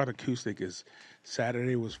part about Acoustic is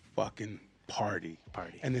Saturday was fucking party.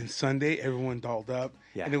 And then Sunday, everyone dolled up.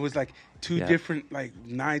 Yeah. And it was like 2 different like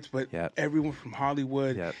nights, but everyone from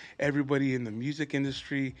Hollywood, everybody in the music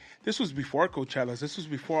industry. This was before Coachella. This was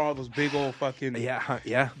before all those big old fucking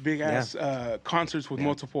big ass concerts with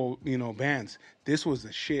multiple bands. This was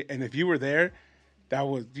the shit. And if you were there, that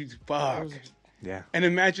was fuck. Yeah. And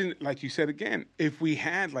imagine, like you said again, if we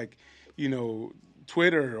had like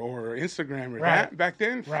Twitter or Instagram or that back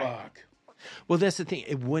then, fuck. Well, that's the thing.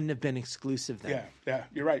 It wouldn't have been exclusive then. Yeah,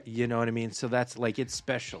 you're right. You know what I mean? So that's like, it's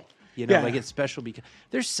special. Like it's special because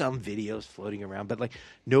there's some videos floating around, but like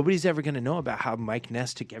nobody's ever going to know about how Mike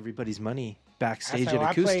Ness took everybody's money backstage at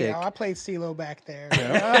Acoustic. I played CeeLo back there.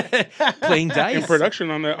 Playing dice. In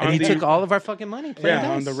production and he took all of our fucking money. Playing dice.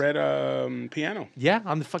 On the red piano. Yeah,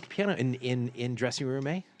 on the fucking piano in dressing room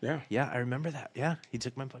A. Yeah, I remember that. Yeah, he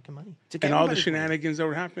took my fucking money. And all the shenanigans that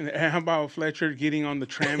were happening. And how about Fletcher getting on the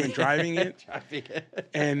tram and driving it?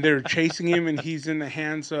 And they're chasing him, and he's in the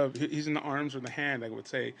arms or the hand, I would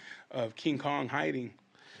say, of King Kong hiding.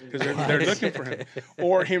 Because they're looking for him.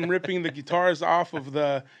 Or him ripping the guitars off of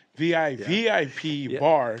the VIP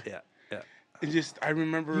bar. Yeah. And I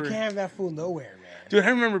remember... You can't have that fool nowhere, man. Dude, I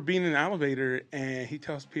remember being in an elevator, and he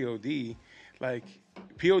tells POD, like,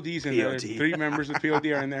 POD's in there. 3 members of POD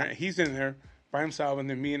are in there. He's in there by himself, and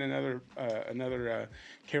then me and another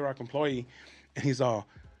K-Rock employee. And he's all,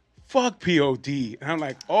 "Fuck POD." And I'm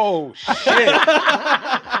like, oh, shit.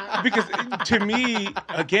 Because to me,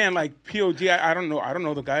 again, like POD, I don't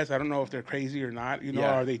know the guys. I don't know if they're crazy or not.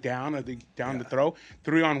 Are they down? Are they down to throw?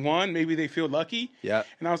 3-on-1, maybe they feel lucky. Yeah.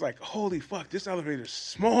 And I was like, holy fuck, this elevator's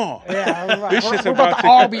small. Yeah, I was like, this shit's we're about to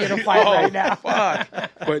all be in a fight right now.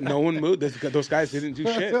 Fuck. But no one moved. Those guys didn't do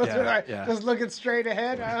shit. Just looking straight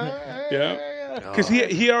ahead. Because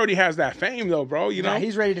he already has that fame, though, bro.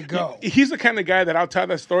 He's ready to go. He's the kind of guy that I'll tell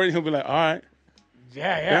that story and he'll be like, all right.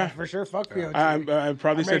 Yeah, for sure. Fuck POD. I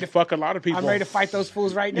probably said fuck a lot of people. I'm ready to fight those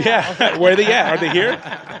fools right now. Yeah. Where are they at? Are they here?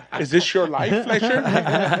 Is this your life,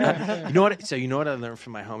 Fletcher? You know what? So you know what I learned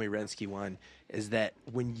from my homie Rensky one is that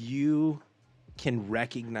when you can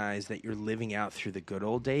recognize that you're living out through the good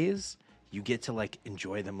old days, you get to like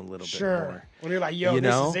enjoy them a little bit more. When you're like, yo,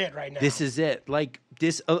 this is it right now. This is it. Like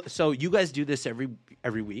this. So you guys do this every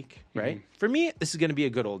week, right? Mm-hmm. For me, this is going to be a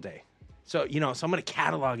good old day. So so I'm gonna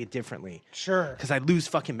catalog it differently. Sure. Because I lose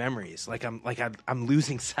fucking memories. I'm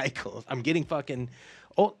losing cycles. I'm getting fucking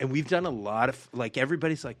Oh, and we've done a lot of, like,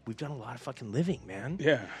 everybody's like, we've done a lot of fucking living, man.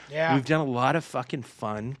 Yeah. We've done a lot of fucking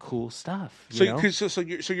fun, cool stuff. So, You know? so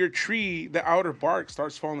your tree, the outer bark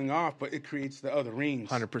starts falling off, but it creates the other rings.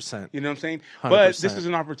 100%. You know what I'm saying? 100%. But this is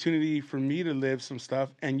an opportunity for me to live some stuff,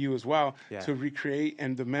 and you as well, Yeah. to recreate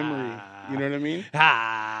and the memory. You know what I mean?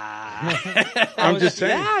 Ah. I'm just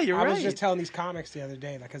saying. Yeah, you're I right. was just telling these comics the other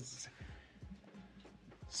day, like, 'cause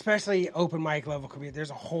especially open mic level community, there's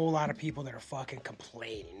a whole lot of people that are fucking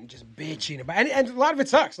complaining, just bitching about, and a lot of it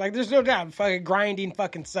sucks. Like, there's no doubt, fucking grinding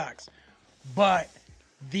fucking sucks. But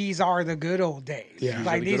these are the good old days. Yeah.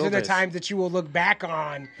 Like, these are the times that you will look back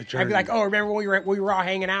on and be like, oh, remember when we were all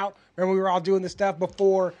hanging out? Remember we were all doing this stuff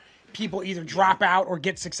before people either drop out or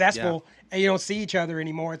get successful and you don't see each other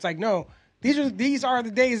anymore? It's like, no. These are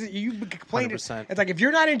the days that you complained. 100%. It's like, if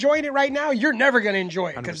you're not enjoying it right now, you're never going to enjoy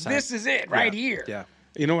it, because 100%. this is it right here. Yeah.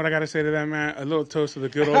 You know what I got to say to that, man? A little toast to the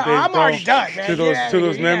good old days, I'm bro. already done, man. To those, Yeah, to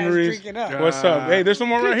those you guys memories. drink it up. What's up? Hey, there's some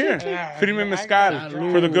more right here. Yeah. Firme I Mezcal got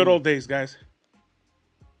for the good old days, guys.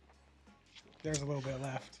 There's a little bit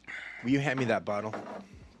left. Will you hand me that bottle?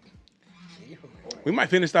 We might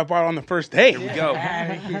finish that bottle on the first day. we go.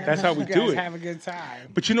 That's how we You do guys it. have a good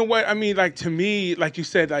time. But you know what? I mean, like, to me, like you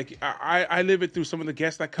said, like, I live it through some of the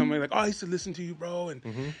guests that come in, like, oh, I used to listen to you, bro, and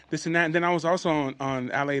this and that. And then I was also on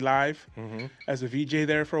LA Live as a VJ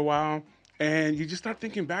there for a while. And you just start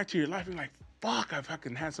thinking back to your life and like, fuck, I've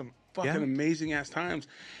fucking had some fucking amazing ass times.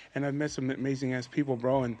 And I've met some amazing ass people,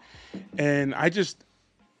 bro. And I just,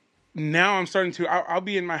 now I'm starting to, I'll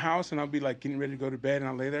be in my house and I'll be like getting ready to go to bed and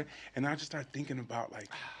I'll lay there and I'll just start thinking about like,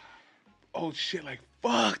 oh shit, like,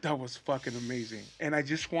 fuck, that was fucking amazing. And I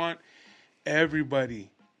just want everybody,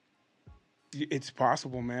 it's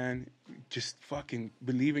possible, man. Just fucking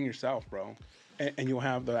believe in yourself, bro. And you'll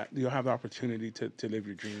have the opportunity to live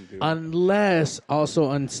your dream, dude. Unless, also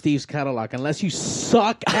on Steve's catalog, unless you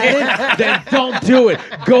suck at it, then don't do it.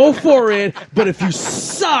 Go for it. But if you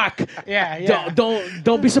suck,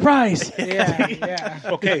 don't be surprised. Yeah.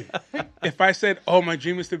 Okay, if I said, "Oh, my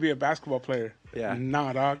dream is to be a basketball player,"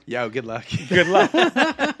 nah, dog. Yo, good luck. Good luck.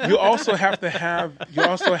 You also have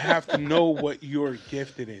to know what you're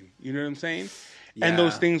gifted in. You know what I'm saying? And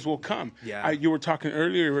those things will come. Yeah. You were talking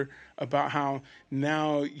earlier about how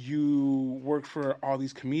now you work for all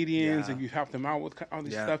these comedians and you help them out with all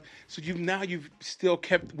this stuff. So you've still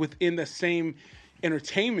kept within the same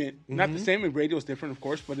entertainment, not the same. Radio is different, of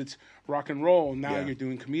course, but it's rock and roll. Now you're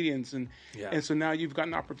doing comedians, and so now you've got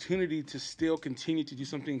an opportunity to still continue to do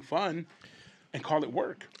something fun and call it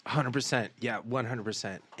work. 100%. Yeah,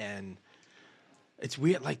 100%. And it's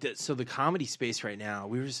weird, like so the comedy space right now.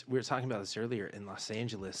 We were talking about this earlier in Los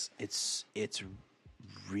Angeles. It's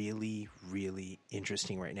really, really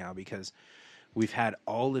interesting right now because we've had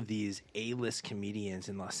all of these A-list comedians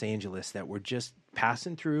in Los Angeles that were just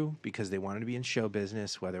passing through because they wanted to be in show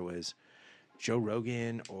business, whether it was Joe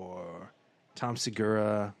Rogan or Tom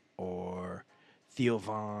Segura or Theo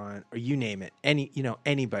Von or you name it,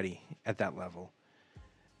 anybody at that level.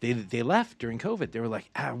 They left during COVID. They were like,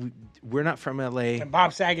 we're not from LA. And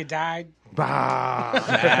Bob Saget died.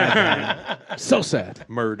 So sad.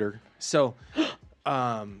 Murder. So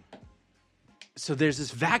there's this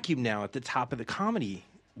vacuum now at the top of the comedy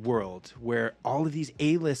world where all of these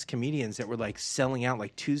A-list comedians that were like selling out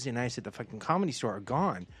like Tuesday nights at the fucking Comedy Store are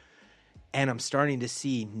gone. And I'm starting to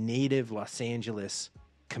see native Los Angeles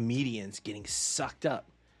comedians getting sucked up,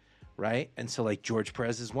 right? And so like George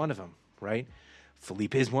Perez is one of them, right?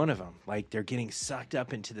 Felipe is one of them. Like they're getting sucked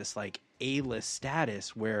up into this like A-list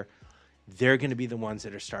status where they're going to be the ones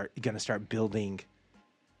that are going to start building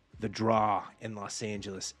the draw in Los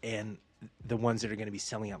Angeles and the ones that are going to be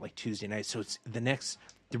selling out like Tuesday nights. So it's the next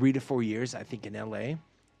 3 to 4 years, I think, in LA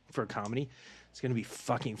for comedy. It's going to be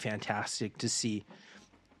fucking fantastic to see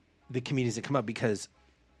the comedians that come up because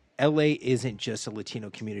LA isn't just a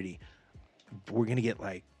Latino community. We're going to get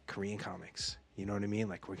like Korean comics. You know what I mean?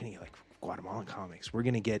 Like we're going to get like Guatemalan comics. We're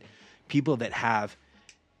going to get people that have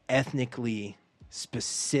ethnically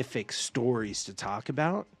specific stories to talk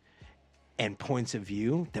about and points of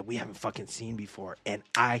view that we haven't fucking seen before. And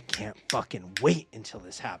I can't fucking wait until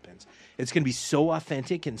this happens. It's going to be so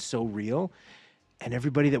authentic and so real. And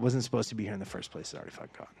everybody that wasn't supposed to be here in the first place is already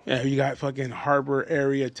fucking gone. Yeah, you got fucking Harbor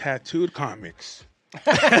area tattooed comics.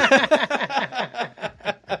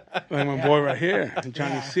 Like my boy right here,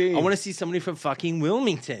 Johnny C. I want to see somebody from fucking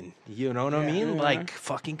Wilmington. You know what I mean? Yeah. Like,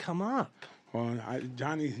 fucking come up. Well,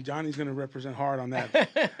 Johnny's going to represent hard on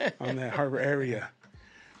that Harbor area.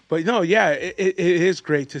 But no, yeah, it is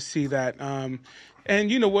great to see that.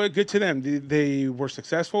 And you know what? Good to them. They were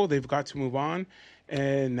successful. They've got to move on.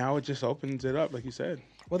 And now it just opens it up, like you said.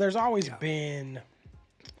 Well, there's always been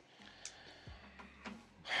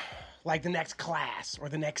like the next class or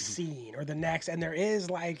the next scene or the next, and there is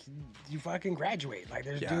like you fucking graduate. Like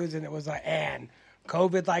there's dudes, and it was like, and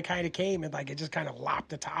COVID like kind of came and like it just kind of lopped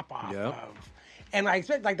the top off of, and like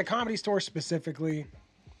the Comedy Store specifically.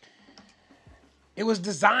 It was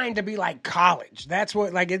designed to be like college. That's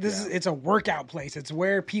what it's a workout place. It's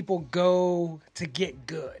where people go to get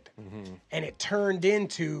good, and it turned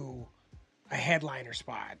into a headliner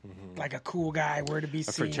spot, like a cool guy where to be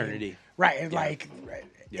seen, fraternity, right?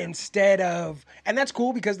 Instead of, and that's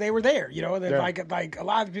cool because they were there, you know. And like a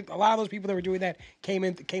lot of those people that were doing that came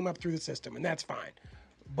up through the system, and that's fine.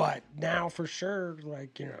 But now for sure,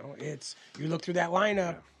 like you know, it's you look through that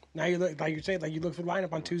lineup. Now you look like you said, like you look through the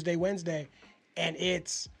lineup on Tuesday, Wednesday. And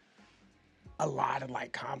it's a lot of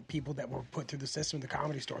like people that were put through the system in the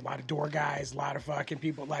Comedy Store. A lot of door guys, a lot of fucking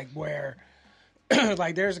people like where,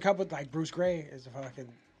 like there's a couple like Bruce Gray is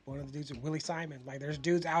one of the dudes, Willie Simon. Like there's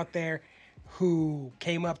dudes out there who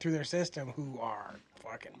came up through their system who are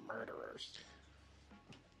fucking murderers.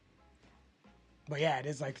 But yeah, it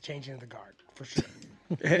is like the changing of the guard for sure.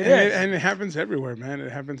 and it happens everywhere, man.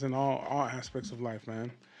 It happens in all aspects of life, man.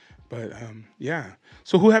 But yeah.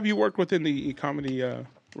 So who have you worked with in the comedy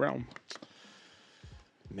realm?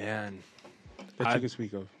 Man, that you can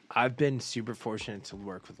speak of. I've been super fortunate to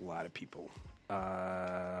work with a lot of people.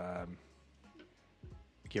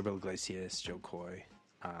 Gabriel Iglesias, Joe Coy,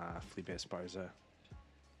 Felipe Esparza.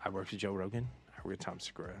 I worked with Joe Rogan. I worked with Tom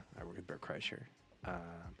Segura. I worked with Bert Kreischer.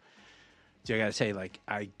 So I gotta say, like,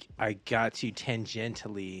 I got to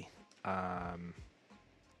tangentially,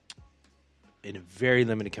 in a very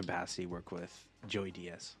limited capacity, work with Joey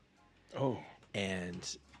Diaz. Oh.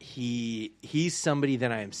 And he's somebody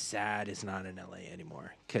that I am sad is not in LA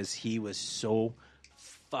anymore because he was so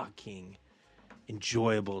fucking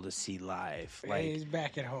enjoyable to see live. Like he's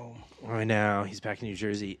back at home. I know he's back in New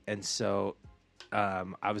Jersey, and so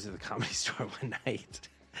I was at the Comedy Store one night,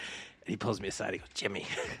 and he pulls me aside. He goes, "Jimmy,"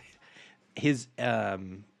 his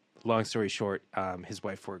long story short, his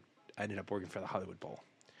wife ended up working for the Hollywood Bowl,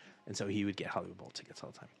 and so he would get Hollywood Bowl tickets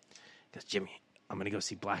all the time. He goes, "Jimmy, I'm going to go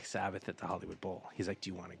see Black Sabbath at the Hollywood Bowl." He's like, "Do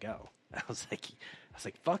you want to go?" I was like,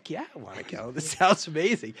 "Fuck yeah, I want to go. This sounds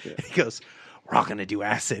amazing." Yeah. He goes, "We're all going to do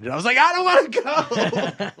acid." And I was like, "I don't want to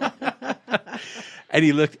go." And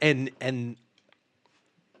he looked, and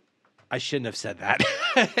I shouldn't have said that.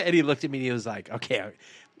 And he looked at me and he was like, "Okay,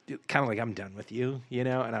 kind of like I'm done with you, you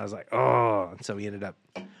know?" And I was like, "Oh." And so we ended up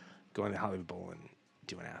going to the Hollywood Bowl and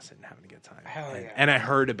doing acid and having a good time. Hell yeah. And I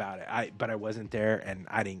heard about it, but I wasn't there, and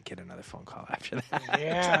I didn't get another phone call after that.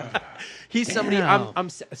 Yeah. He's somebody.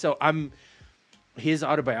 His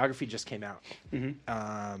autobiography just came out. Mm-hmm.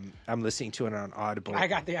 I'm listening to it on Audible. I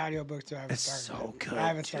got the audiobook too. It's so good. I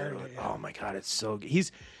haven't started it yet. Oh my god, it's so good.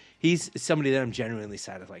 He's somebody that I'm genuinely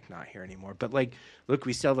sad to like not here anymore. But like, look,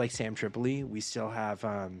 we still have like Sam Tripoli. We still have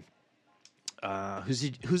who's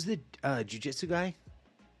the jiu-jitsu guy?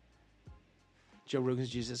 Joe Rogan's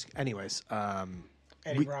jiu-jitsu. Anyways,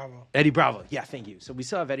 Eddie Bravo. Eddie Bravo. Yeah, thank you. So we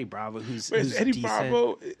still have Eddie Bravo, who's Eddie decent.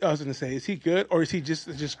 Bravo. I was going to say, is he good or is he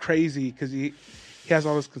just crazy because he has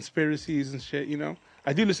all those conspiracies and shit? You know,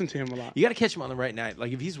 I do listen to him a lot. You got to catch him on the right night.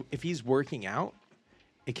 Like if he's working out,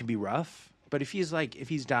 it can be rough. But if he's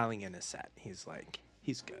dialing in a set, he's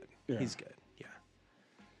good. Yeah. He's good. Yeah.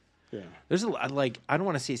 Yeah. There's a lot. Like, I don't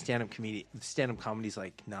want to say stand-up comedy's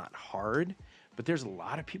like not hard, but there's a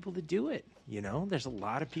lot of people that do it. You know, there's a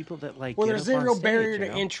lot of people that like. Well, get there's up on zero stage, barrier you to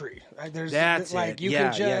know? entry. There's That's like it. you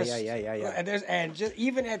Yeah, can just yeah. And just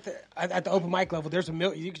even at the open mic level, there's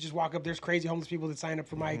you can just walk up. There's crazy homeless people that sign up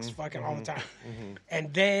for mics fucking all the time. Mm-hmm.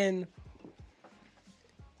 And then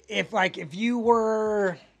if you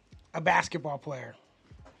were a basketball player,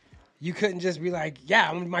 you couldn't just be like,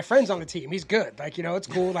 "Yeah, my friend's on the team. He's good. Like, you know, it's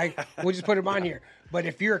cool. Like, we'll just put him on here." But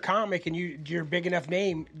if you're a comic and you're a big enough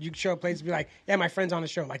name, you can show up places and be like, "Yeah, my friend's on the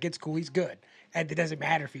show. Like, it's cool. He's good." And it doesn't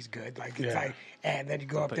matter if he's good. Like, it's like, and then you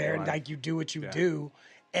go up there and like you do what you do,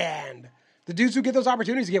 and the dudes who get those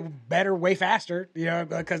opportunities get better way faster. You know,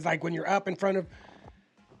 because like when you're up in front of,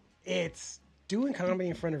 it's doing comedy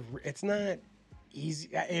in front of. It's not easy.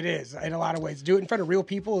 It is in a lot of ways. Do it in front of real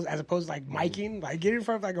people as opposed to like miking. Like get in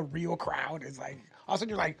front of like a real crowd is like. All of a sudden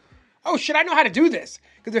you're like, "Oh shit, I know how to do this."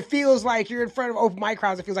 Because it feels like you're in front of open mic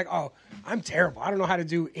crowds. It feels like, "Oh, I'm terrible. I don't know how to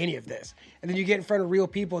do any of this." And then you get in front of real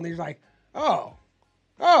people and you're like, "Oh.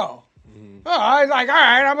 I was like, all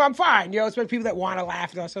right, I'm fine." You know, it's when people that want to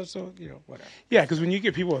laugh. So you know, whatever. Yeah, because when you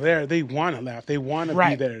get people there, they want to laugh. They want to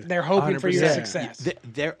be there. They're hoping for your success.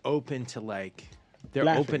 They're open to like. They're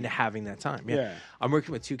laughing. open to having that time. Yeah. I'm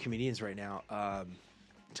working with two comedians right now.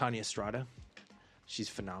 Tanya Estrada, she's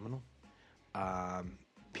phenomenal.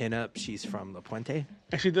 Pinup. She's from La Puente.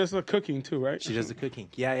 And she does the cooking too, right? She does the cooking.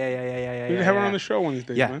 Yeah. We have her on the show one of these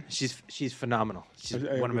days, Yeah, man. she's phenomenal. She's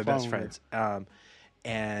I one of my best following friends.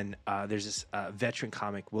 And there's this veteran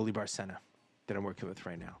comic, Willie Barcena, that I'm working with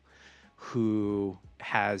right now, who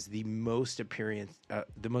has the most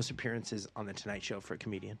appearances on the Tonight Show for a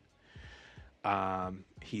comedian.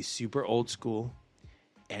 He's super old school,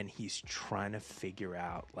 and he's trying to figure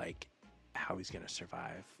out like how he's going to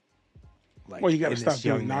survive. Like, Well, you got to in stop this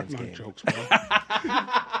young doing man's knock-knock game. jokes, bro.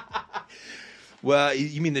 Well,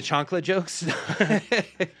 you mean the chancla jokes?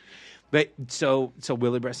 But so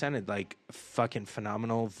Willie Barcena, like fucking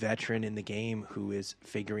phenomenal veteran in the game who is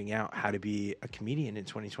figuring out how to be a comedian in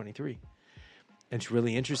 2023. And it's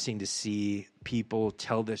really interesting to see people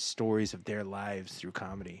tell the stories of their lives through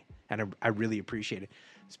comedy. And I really appreciate it.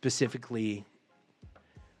 Specifically,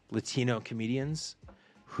 Latino comedians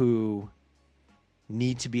who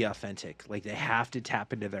need to be authentic. Like, they have to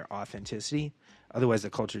tap into their authenticity. Otherwise, the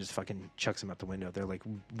culture just fucking chucks them out the window. They're like,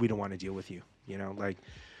 we don't want to deal with you. You know, like,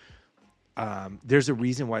 there's a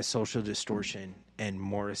reason why Social Distortion and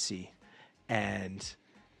Morrissey and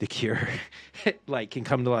The Cure like can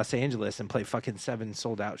come to Los Angeles and play fucking 7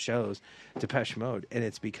 sold-out shows, Depeche Mode, and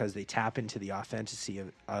it's because they tap into the authenticity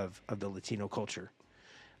of the Latino culture.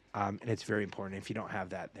 And it's very important. If you don't have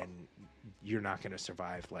that, then you're not going to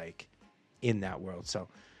survive like in that world. So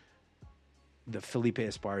the Felipe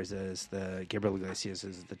Esparzas, the Gabriel Iglesias,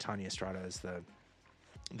 the Tanya Estradas,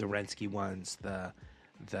 the Rensky ones, the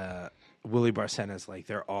Willie Barcenas, like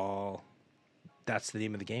they're all, that's the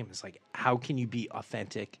name of the game. It's like, how can you be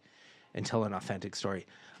authentic and tell an authentic story?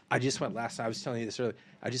 I just went last night. I was telling you this earlier.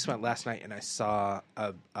 I just went last night and I saw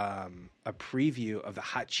a preview of the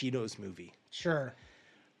Hot Cheetos movie. Sure.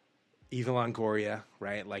 Eva Longoria,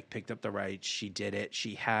 right? Like picked up the rights. She did it.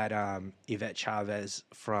 She had Yvette Chavez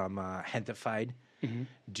from Hentified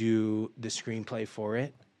do the screenplay for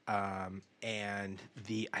it. And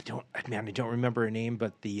I don't remember her name,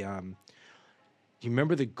 but do you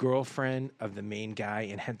remember the girlfriend of the main guy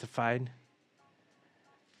in Hentified?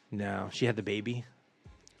 No, she had the baby.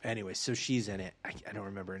 Anyway, so she's in it. I don't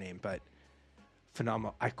remember her name, but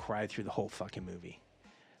phenomenal. I cried through the whole fucking movie.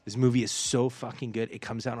 This movie is so fucking good. It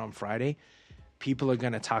comes out on Friday. People are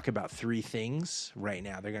going to talk about 3 things right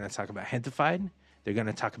now. They're going to talk about Hentified. They're going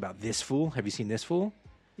to talk about This Fool. Have you seen This Fool?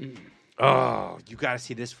 Oh, you got to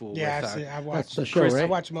see This Fool. Yeah, with, I watched the show, right? I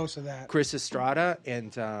watched most of that. Chris Estrada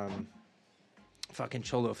and fucking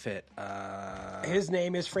Cholo Fit. His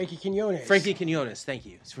name is Frankie Quinones. Frankie Quinones, thank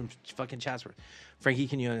you. It's from fucking Chatsworth. Frankie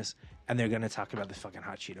Quinones, and they're going to talk about the fucking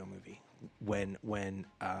Hot Cheeto movie when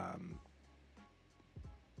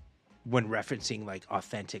referencing like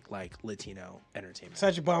authentic like Latino entertainment.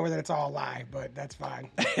 Such a bummer that it's all a lie, but that's fine.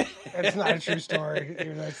 It's not a true story.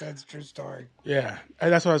 Even though I said it's a true story. Yeah,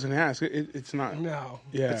 that's what I was going to ask. It's not. No.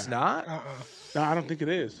 Yeah. It's not? No, I don't think it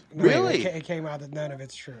is. Really? It came out that none of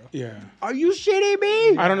it's true. Yeah. Are you shitting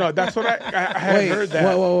me? I don't know. That's what I had Wait, heard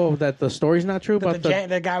that. whoa, that the story's not true about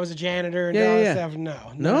The guy was a janitor and Yeah, all that yeah. stuff. No.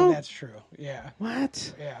 No? None of that's true. Yeah.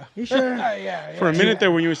 What? Yeah. You sure? Yeah. For a minute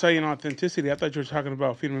there, when you were saying authenticity, I thought you were talking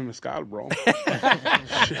about feeding him mezcal, bro.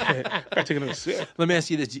 Shit. Got taking a sip. Let me ask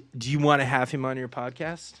you this. Do you want to have him on your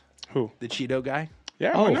podcast? Who? The Cheeto guy?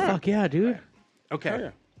 Yeah. Oh, why not? fuck yeah, dude. Okay. Oh,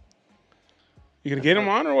 yeah. You gonna get him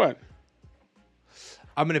on or what?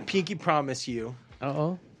 I'm going to pinky promise you.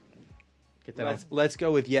 Uh-oh. Get that Let's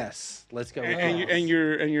go with yes. Let's go with And yes.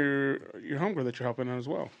 your homegirl that you're helping out as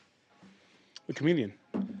well, the comedian.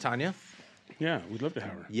 Tanya? Yeah, we'd love to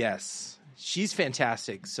have her. Yes. She's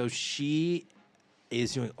fantastic. So she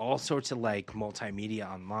is doing all sorts of like multimedia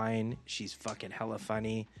online. She's fucking hella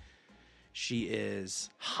funny. She is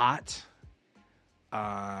hot.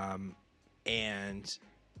 And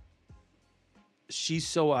she's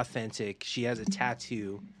so authentic. She has a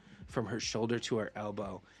tattoo from her shoulder to her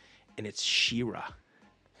elbow, and it's She-Ra.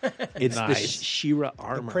 It's the She-Ra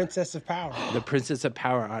armor. Princess of Power. The Princess of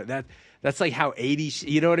Power. That's like how 80s,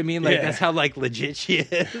 you know what I mean? Like, Yeah. that's how, like, legit she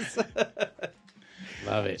is.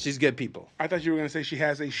 Love it. She's good people. I thought you were gonna say she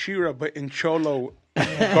has a Shira, but in cholo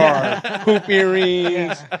garb, hoop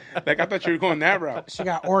earrings. Like I thought you were going that route. She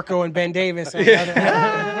got Orko and Ben Davis on the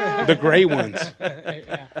other. The gray ones.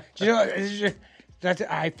 Yeah. Do you know?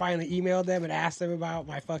 I finally emailed them and asked them about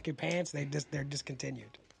my fucking pants. They're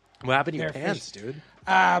discontinued. What happened to your They're pants, fish. dude?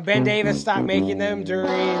 Ben Davis stopped making them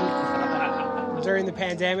during the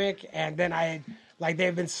pandemic, and then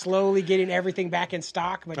they've been slowly getting everything back in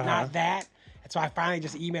stock, but not that. And so I finally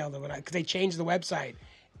just emailed them because they changed the website,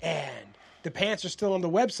 and the pants are still on the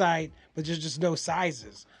website, but there's just no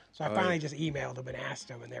sizes. So I finally just emailed them and asked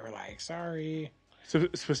them, and they were like, "Sorry." So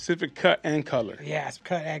specific cut and color. Yes,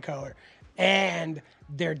 cut and color. And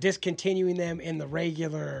they're discontinuing them in the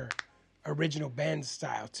regular original Benz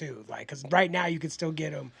style too. Like, because right now you can still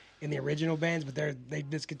get them in the original Benz, but they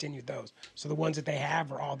discontinued those. So the ones that they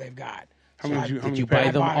have are all they've got. How many Did you buy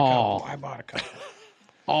them all? I bought a couple.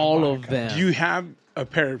 All of them. Do you have a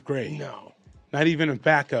pair of gray? No. Not even a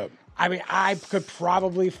backup. I mean, I could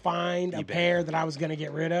probably find a pair that I was going to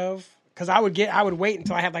get rid of because I would wait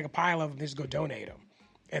until I had like a pile of them, just go donate them.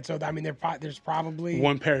 And so, I mean, there's probably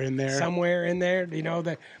One pair in there. somewhere in there, you know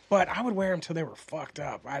that. But I would wear them till they were fucked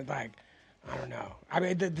up. I don't know. I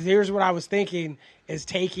mean, here's what I was thinking: is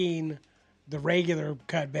taking the regular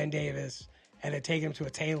cut Ben Davis and then taking them to a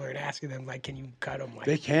tailor and asking them like, can you cut them like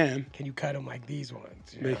They can. Can you cut them like these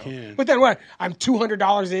ones? You They know? can. But then what? I'm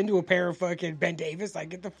 $200 into a pair of fucking Ben Davis. Like,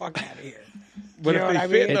 get the fuck out of here. But You know if what I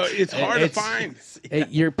they fit, mean? though, it's hard to find.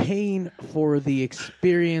 You're paying for the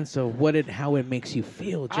experience of how it makes you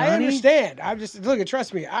feel, Johnny. I understand. I'm just look.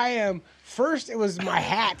 Trust me. I am. First, it was my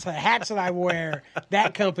hats. The hats that I wear.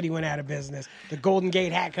 That company went out of business. The Golden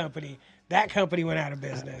Gate Hat Company. That company went out of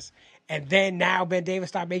business. And then now Ben Davis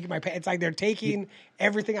stopped making my pants. It's like they're taking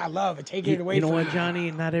everything I love and taking it away You know from what, me.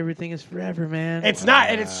 Johnny? Not everything is forever, man. It's not,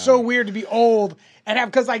 and it's so weird to be old and have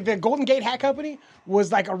because like the Golden Gate Hat Company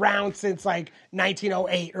was like around since like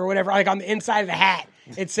 1908 or whatever. Like on the inside of the hat,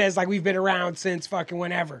 it says like we've been around since fucking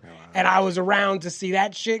whenever. And I was around to see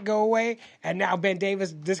that shit go away. And now Ben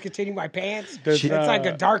Davis discontinued my pants. Does, It's like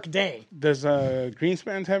a dark day. Does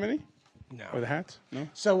Greenspans have any? No. Or the hats? No?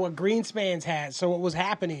 So what Greenspans had, so what was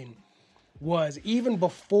happening was even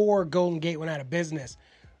before Golden Gate went out of business,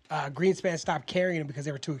 Greenspans stopped carrying them because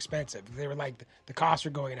they were too expensive. They were like, the costs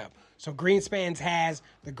were going up. So Greenspans has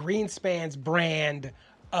the Greenspans brand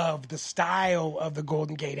of the style of the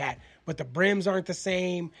Golden Gate hat, but the brims aren't the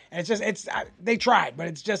same. And they tried, but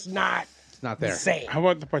it's just not, not the there. same. How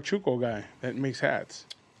about the Pachuco guy that makes hats?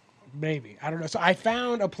 Maybe. I don't know. So I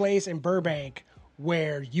found a place in Burbank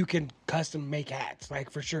where you can custom make hats, like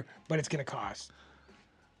for sure, but it's going to cost.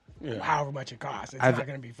 However much it costs. It's not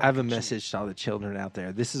going to be I have a fucking cheap. message to all the children out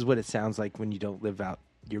there. This is what it sounds like when you don't live out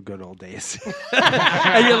your good old days.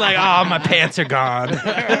 And you're like, oh, my pants are gone.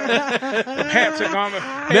 Pants are gone.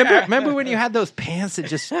 Remember when you had those pants that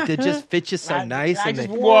just fit you so nice? I And just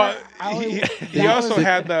they, wore- Well, I only- he also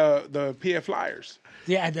had the PF Flyers.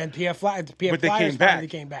 Yeah, and then PF Flyers. But they Flyers came back. finally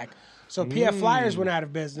came back. So PF Flyers went out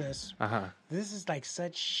of business. Uh-huh. This is like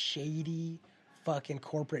such shady fucking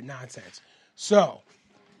corporate nonsense. So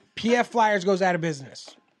PF Flyers goes out of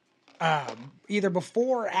business. Either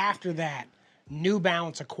before or after that, New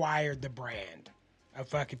Balance acquired the brand of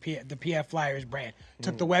fucking the PF Flyers brand.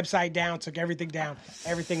 Took the website down, took everything down.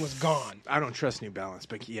 Everything was gone. I don't trust New Balance,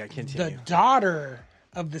 but yeah, The continue. daughter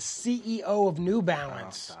of the CEO of New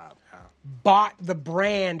Balance bought the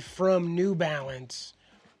brand from New Balance,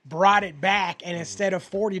 brought it back, and instead of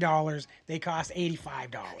 $40, they cost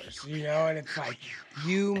 $85. You know, and it's like,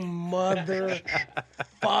 you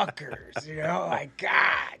motherfuckers. You know, like, God.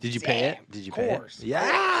 Did you damn, pay it? Did you pay it? course.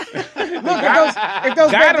 Yeah. Look, if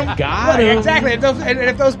those Got Ben- him. Got Look, him. exactly.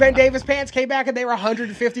 If those Ben Davis pants came back and they were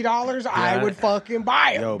 $150, I would fucking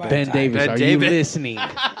buy them. Yo, But Ben Davis, Ben are Davis. you listening?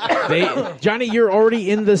 Johnny, you're already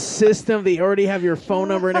in the system. They already have your phone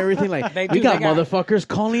number and everything. Like, They we do. got They got- motherfuckers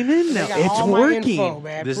calling in now. they got It's all my working. info,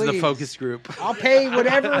 man. This is the Please. focus group. I'll pay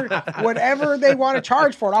whatever they want to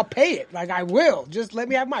charge for it. I'll pay it. Like, I will. Just let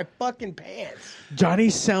me have my fucking pants. Johnny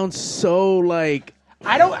sounds so like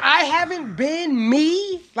I haven't been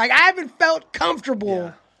me. Like, I haven't felt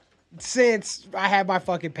comfortable since I had my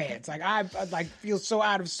fucking pants. Like, I like feel so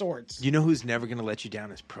out of sorts. You know who's never going to let you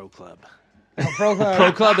down is Pro Club. Pro Club,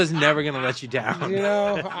 Pro Club is never going to let you down. you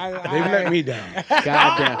know, They've let me down.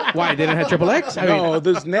 goddamn. Why they didn't have triple X? I mean, No,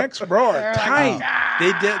 those necks, bro, are tight.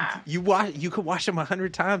 They did. You could wash them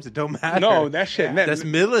 100 times. It don't matter. No, that shit. That's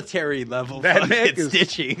military level That fucking neck is-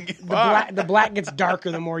 stitching. the black gets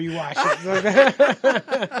darker the more you wash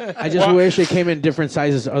it. I just wish it came in different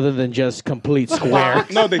sizes other than just complete square.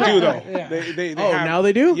 No, they do though. Yeah. They Oh, have- now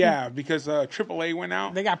they do? Yeah, because AAA went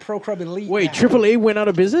out. They got Pro Club Elite. Wait, now. AAA went out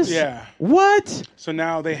of business? Yeah. What? So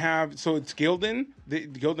now they have. So it's Gildan.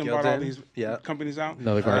 Gildan bought all Gildan, these yeah. companies out.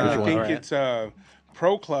 Another And garbage I one. think Alright. it's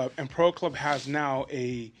Pro Club, and Pro Club has now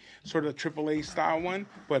a sort of AAA style one,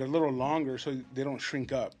 but a little longer, so they don't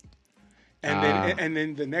shrink up. And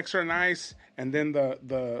then the necks are nice, and then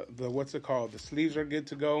the what's it called? The sleeves are good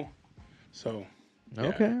to go. So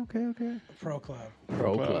Okay. Pro Club.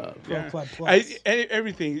 Pro Club. Pro Club Plus.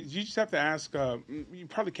 Everything. You just have to ask. You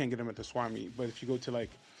probably can't get them at the swap meet, but if you go to like,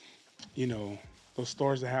 those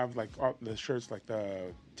stores that have like all the shirts, like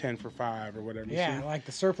the 10 for $5 or whatever. you Yeah, see? like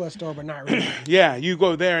the surplus store, but not really. Yeah, you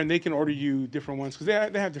go there and they can order you different ones because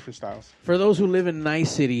they have different styles. For those who live in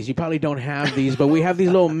nice cities, you probably don't have these, but we have these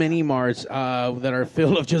little mini marts that are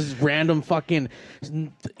filled of just random fucking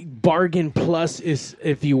bargain plus,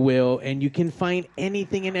 if you will, and you can find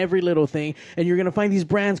anything and every little thing. And you're gonna find these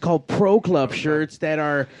brands called Pro Club shirts that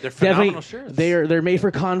are They're phenomenal definitely shirts. they're made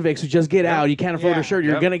for convicts who just get out. You can't afford Yeah. a shirt.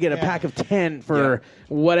 You're Yep. gonna get a pack of 10 for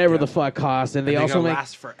whatever the fuck costs, and they They're also gonna make.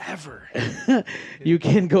 last forever. You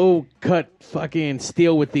can go cut fucking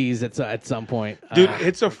steel with these at some point. Dude,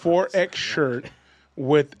 it's a 4X shirt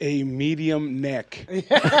with a medium neck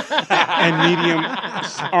and medium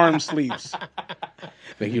arm sleeves.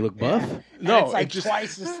 Make you look buff. No, it's like it just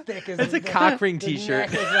twice as thick as It's a cock ring T-shirt.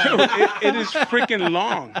 it is freaking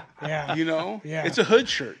long. Yeah. You know? Yeah. It's a hood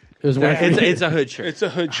shirt. It was one It's a hood shirt. It's a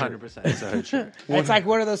hood shirt. 100%. It's a hood shirt. It's like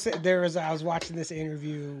one of those. I was watching this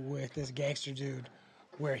interview with this gangster dude,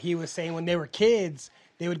 where he was saying when they were kids,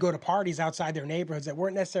 they would go to parties outside their neighborhoods that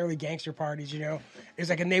weren't necessarily gangster parties. You know,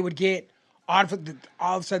 it's like, and they would get all of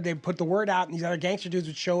a sudden they'd put the word out, and these other gangster dudes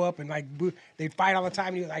would show up and like they'd fight all the time.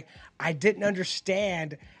 And he was like, I didn't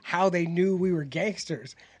understand how they knew we were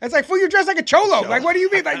gangsters. It's like, fool, you're dressed like a cholo. Like, what do you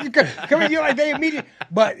mean? Like, you come in, you're like, they immediately.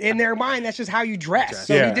 But in their mind, that's just how you dress.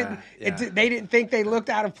 So Yeah. they didn't think they looked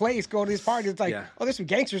out of place going to these parties. It's like, Yeah. oh, there's some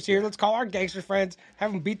gangsters here. Let's call our gangster friends,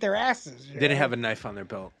 have them beat their asses. you They didn't know? have a knife on their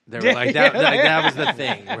belt. They were like, that was the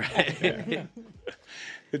thing, right?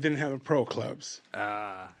 They didn't have the pro clubs.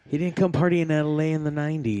 He didn't come party in L.A. in the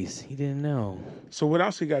 90s. He didn't know. So what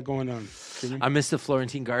else you got going on, Jimmy? I miss the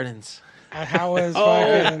Florentine Gardens. How was Oh.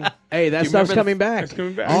 fucking. Hey, that you stuff's remember coming back. It's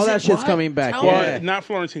coming back. All Is that it? shit's What? coming back. Tell Well, Yeah. not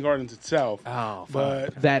Florentine Gardens itself. Oh, fuck.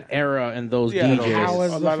 But That era and those Yeah, DJs. How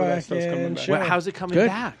was a the lot of that stuff's coming fucking back. show? Well, how's it coming Good.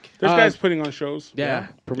 back? there's guys putting on shows. Yeah,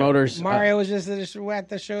 promoters. Mario was just at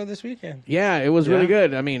the show this weekend. Yeah, it was really Yeah.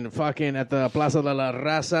 good. I mean, fucking at the Plaza de la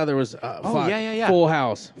Raza, there was yeah. full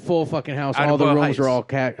house, full fucking house. Out All of the Boyle rooms Heights. were all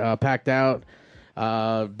packed out.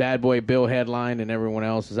 Bad Boy Bill headlined, and everyone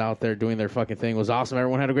else was out there doing their fucking thing. It was awesome.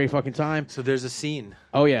 Everyone had a great fucking time. So there's a scene.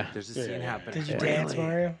 Oh yeah, There's a scene happening. Did you dance,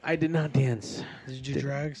 Mario? I did not dance. Did you do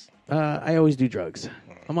drugs? I always do drugs.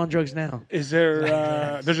 I'm on drugs now. Is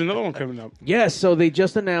there? There's another one coming up. Yes, so they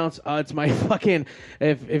just announced. It's my fucking.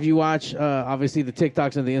 If you watch, obviously the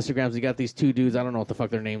TikToks and the Instagrams, they got these two dudes. I don't know what the fuck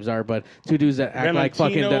their names are, but two dudes that act like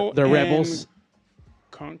fucking Valentino the and rebels.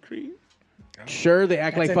 Concrete. Sure, they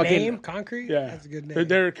act That's like a fucking. name? Concrete? Yeah, That's a good name.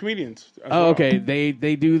 They're comedians. as Oh, well. okay. They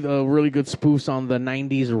do the really good spoofs on the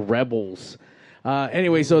 '90s rebels.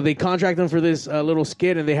 Anyway, so they contract them for this little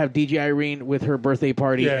skit, and they have DJ Irene with her birthday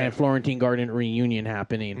party Yeah. and Florentine Garden reunion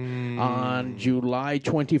happening on July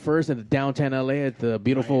 21st in downtown LA at the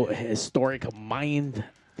beautiful historic Mayan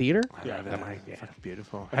Theater. Yeah, Fucking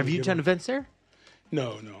beautiful. Have you done events there?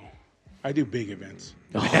 no. I do big events.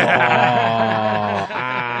 They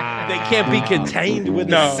can't be contained with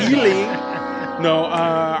No. the ceiling. No,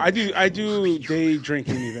 I do day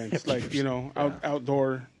drinking events, like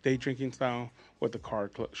outdoor day drinking style with the car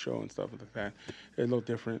show and stuff like that. They're a little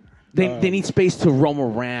different. They need space to roam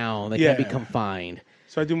around. They can't be Yeah. confined.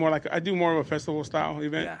 So I do more of a festival style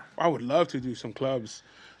event. Yeah. I would love to do some clubs.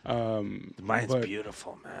 Mayan's But-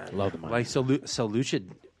 beautiful, man. Love the Mayan. Like so Lucha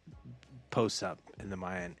posts up in the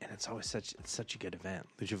Mayan, and it's always such a good event.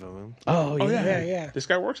 Lucha Vavoom. Oh, yeah. Yeah. This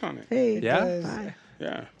guy works on it. Hey. Yeah?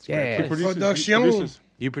 Yeah. Yeah. He produces. Production. He produces.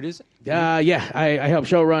 You produce it? Yeah, I help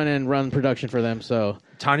show run and run production for them. So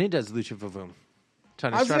Tanya does Lucha Vavoom.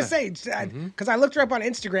 I was gonna say because I looked her up on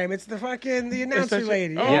Instagram. It's the announcer that-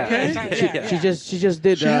 lady. Oh, Yeah. okay. Yeah. she just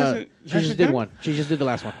did. She hasn't did done? one. She just did the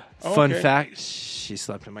last one. Oh, Fun okay. fact: she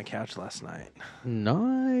slept on my couch last night.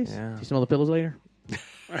 Nice. Yeah. Do you smell the pillows later?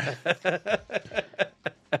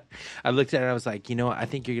 I looked at it. I was like, I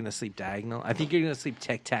think you're gonna sleep diagonal. I think you're gonna sleep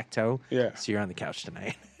tic-tac-toe. Yeah. So you're on the couch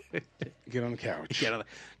tonight. Get on the couch.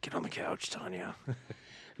 Get on the couch, Tanya.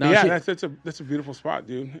 No, yeah, she- that's a beautiful spot,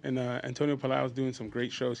 dude. And Antonio Palau is doing some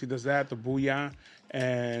great shows. He does that, the Booyah,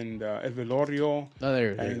 and El Velorio. Oh,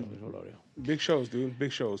 there. And big shows, dude.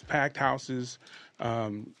 Big shows. Packed houses.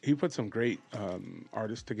 He put some great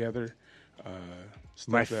artists together.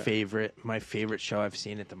 My stuff that- favorite show I've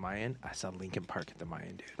seen at the Mayan. I saw Linkin Park at the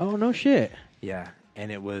Mayan, dude. Oh no shit. Yeah,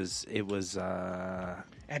 and it was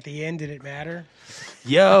At the end, did it matter?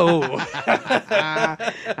 yo.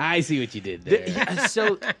 I see what you did there. Yeah,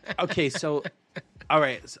 so all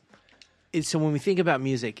right. So when we think about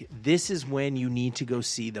music, this is when you need to go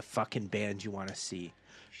see the fucking band you want to see.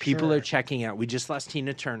 People Sure. are checking out. We just lost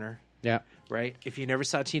Tina Turner, Yeah. right? If you never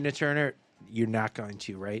saw Tina Turner, you're not going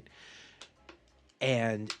to, right?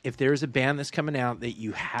 And if there's a band that's coming out that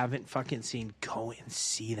you haven't fucking seen, go and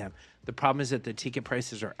see them. The problem is that the ticket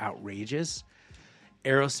prices are outrageous.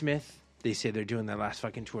 Aerosmith, they say they're doing their last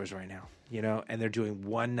fucking tours right now, you know, and they're doing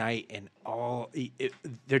one night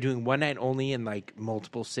they're doing one night only in like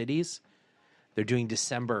multiple cities. They're doing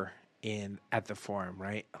December at the Forum,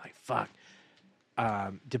 right? Like, fuck.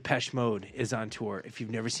 Depeche Mode is on tour. If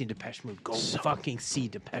you've never seen Depeche Mode, go fucking see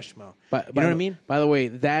Depeche Mode. You know what I mean? By the way,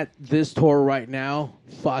 this tour right now,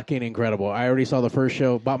 fucking incredible. I already saw the first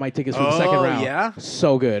show, bought my tickets for the second round. Yeah?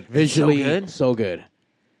 So good. Visually, so good.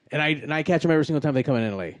 And I catch them every single time they come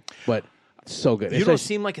in LA. But so good. You don't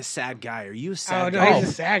seem like a sad guy. Are you a sad guy? Oh, no, he's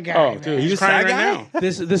a sad guy. Oh, dude, he's crying right now.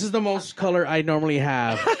 This is the most color I normally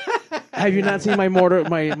have. Have you not seen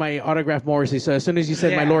my autographed Morrissey? So as soon as you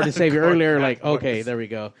said my Lord and Savior earlier, like, okay, there we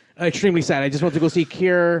go. Extremely sad. I just went to go see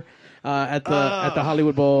Cure at the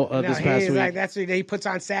Hollywood Bowl this past week. Like, that's what he puts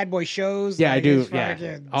on sad boy shows. Yeah, like, I do. it's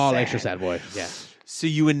Yeah, all extra sad boy. Yeah. So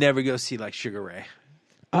you would never go see like Sugar Ray?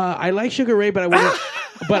 I like Sugar Ray, but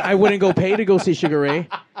I wouldn't go pay to go see Sugar Ray.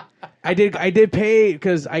 I did pay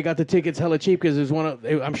because I got the tickets hella cheap because it was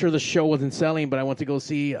I'm sure the show wasn't selling, but I went to go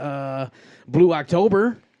see Blue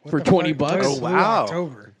October for $20. Oh, wow.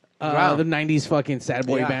 October. The 90s fucking sad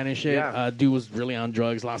boy band and shit. Yeah. Dude was really on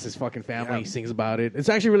drugs, lost his fucking family. He sings about it. It's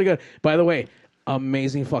actually really good. By the way,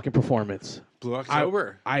 amazing fucking performance. Blue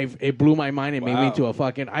October. It blew my mind. It made me into a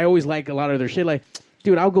fucking. I always like a lot of their shit. Like,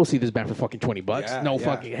 dude, I'll go see this band for fucking $20.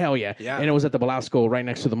 Fucking hell yeah. And it was at the Belasco right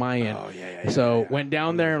next to the Mayan. So went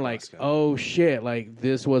down there and like, oh shit, like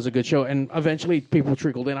this was a good show. And eventually people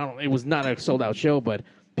trickled in. It was not a sold out show, but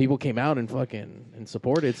people came out and fucking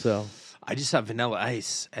supported. So I just saw Vanilla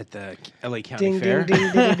Ice at the LA County Ding, Fair. ding,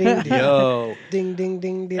 ding, ding, ding, ding. Yo. Ding, ding,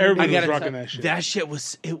 ding, ding. Everybody ding. was rocking that shit. That shit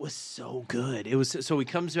was so good. It was so he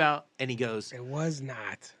comes out and he goes, It was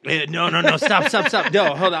not. No, stop.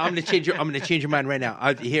 No, hold on. I'm gonna change your mind right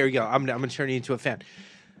now. Here we go. I'm gonna turn you into a fan.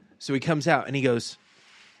 So he comes out and he goes,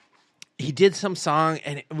 he did some song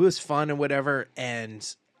and it was fun and whatever. And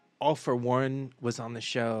All for One was on the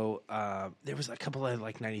show. There was a couple of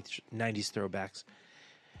like 90s throwbacks.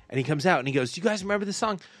 And he comes out and he goes, "Do you guys remember the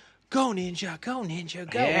song? Go Ninja, go Ninja,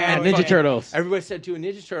 go." Yeah, Ninja Turtles. Everybody started doing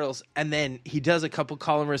Ninja Turtles. And then he does a couple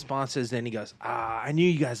call and responses. Then he goes, I knew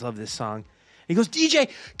you guys love this song. And he goes, "DJ,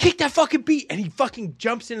 kick that fucking beat." And he fucking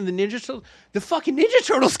jumps into the Ninja Turtles. The fucking Ninja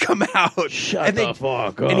Turtles come out. Shut the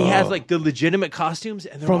fuck up. And he has like the legitimate costumes.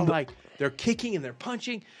 And they're all like, they're kicking and they're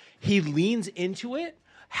punching. He leans into it.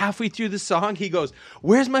 Halfway through the song, he goes,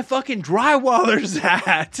 "Where's my fucking drywallers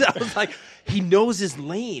at?" I was like, he knows his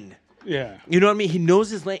lane. Yeah. You know what I mean? He knows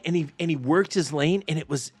his lane, and he worked his lane, and it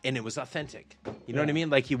was authentic. You know what I mean?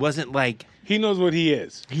 Like he wasn't like He knows what he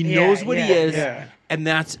is. he knows what he is, yeah. and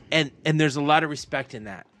that's and there's a lot of respect in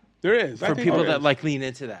that There is. I for think people there that is. like lean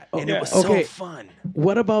into that, and yeah. it was so Okay. fun.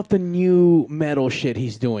 What about the new metal shit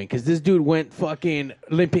he's doing? Because this dude went fucking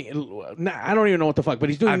limping. I don't even know what the fuck, but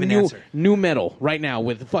he's I have doing an answer. new metal right now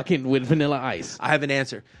with Vanilla Ice. I have an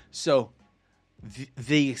answer. So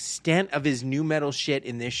the extent of his new metal shit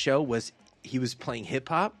in this show was he was playing hip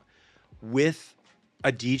hop with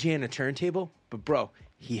a DJ and a turntable, but bro,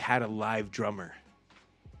 he had a live drummer.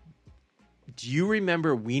 Do you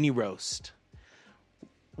remember Weenie Roast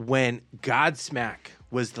when Godsmack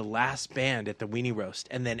was the last band at the Weenie Roast,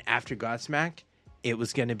 and then after Godsmack, it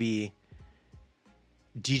was going to be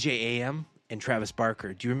DJ AM and Travis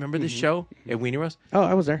Barker? Do you remember the show at Weenie Roast? Oh,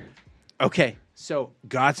 I was there. Okay, so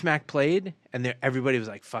Godsmack played, and everybody was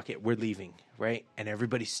like, "Fuck it, we're leaving," right? And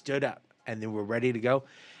everybody stood up, and they were ready to go,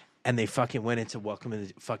 and they fucking went into Welcome to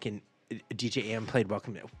the fucking DJ AM played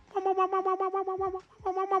Welcome to,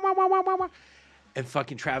 and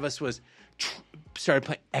fucking Travis started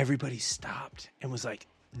playing. Everybody stopped and was like,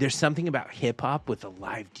 "There's something about hip hop with a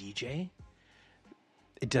live DJ.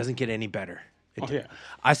 It doesn't get any better." yeah.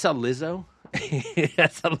 I saw Lizzo. I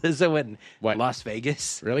saw Lizzo in Las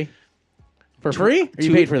Vegas. Really? For free? Or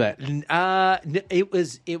you paid for that? It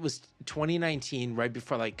was 2019, right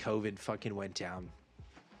before like COVID fucking went down,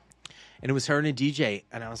 and it was her and a DJ,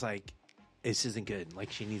 and I was like, "This isn't good.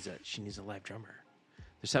 Like she needs a live drummer."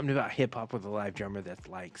 There's something about hip hop with a live drummer that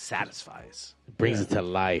like satisfies. Brings it to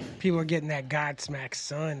life. People are getting that Godsmack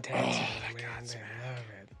son tattoo. Man. They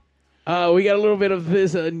love it. We got a little bit of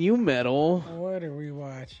this new metal. What are we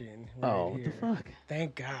watching? Right What here? the fuck?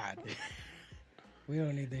 Thank God. We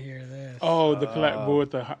don't need to hear this. Oh, the collab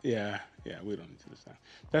with the yeah, we don't need to listen.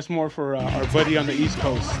 That's more for our buddy on the East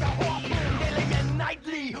Coast.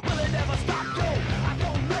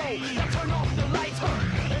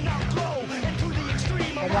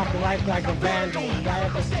 I walk life like a vandal. Right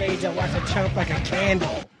up the stage, I watch a chump like a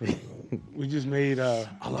candle. We We just made D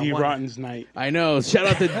wanna- Rotten's night. I know. Shout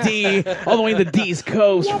out to D, all the way to the D's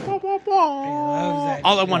Coast. He loves that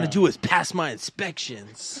All I shit. want to do is pass my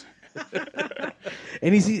inspections.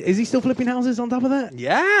 And is he still flipping houses on top of that?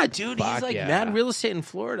 Yeah, dude. Fuck He's like yeah. mad real estate in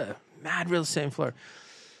Florida.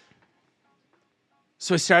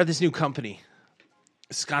 So I started this new company,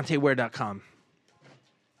 ScanteWear.com.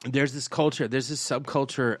 There's this culture. There's this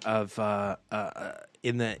subculture of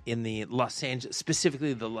in the Los Angeles,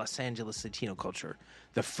 specifically the Los Angeles Latino culture,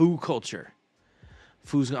 the foo culture.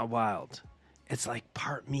 Foo's Gone Wild. It's like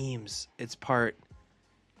part memes. It's part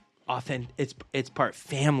authentic. It's part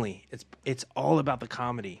family. It's all about the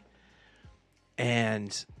comedy.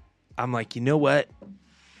 And I'm like, you know what?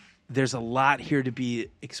 There's a lot here to be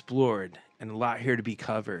explored and a lot here to be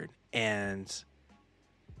covered. And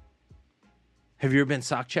have you ever been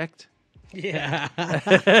sock checked? Yeah.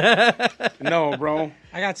 No, bro.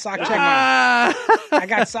 I got sock checked. I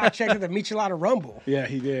got sock checked at the Michelada Rumble. Yeah,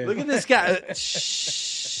 he did. Look at this guy.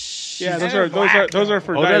 Yeah, those are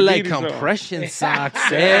for Oh, they're like diabetes, though. compression socks.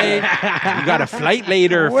 Hey, you got a flight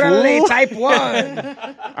later, What a fool. late type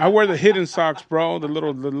 1. I wear the hidden socks, bro. The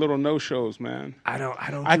little no shows, man. I don't. I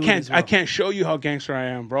do it can't as well. I can't show you how gangster I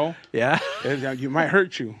am, bro. Yeah. You might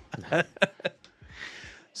hurt you.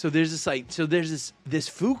 So there's this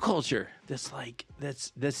food culture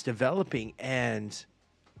that's developing, and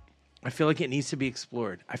I feel like it needs to be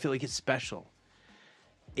explored. I feel like it's special.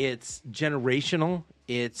 It's generational.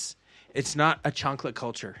 It's not a chancla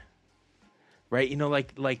culture, right? You know,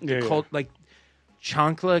 like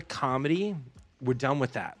chancla comedy. We're done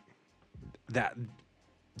with that. That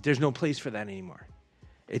there's no place for that anymore.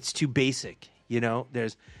 It's too basic. You know,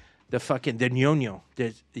 there's the ñoño.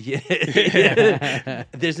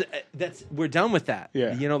 We're done with that.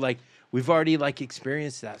 Yeah. You know, like we've already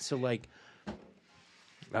experienced that. So like,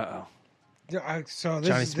 So this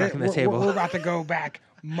Johnny's is smacking the table. We're about to go back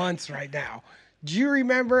months right now. Do you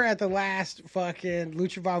remember at the last fucking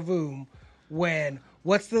Lucha Vavoom when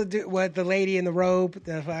what the lady in the robe,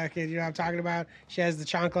 the fucking, you know what I'm talking about? She has the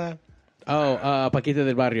chancla. Oh, Paquita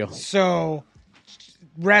del Barrio. So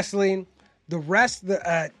wrestling,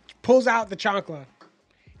 pulls out the chancla,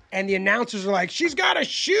 and the announcers are like, "She's got a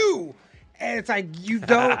shoe," and it's like you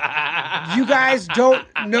guys don't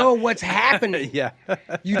know what's happening. yeah.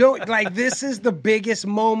 You don't this is the biggest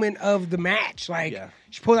moment of the match.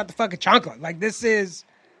 She pulled out the fucking chancla. Like this is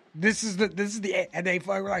the and they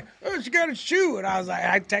fucking were like, "Oh, she got a shoe," and I was like,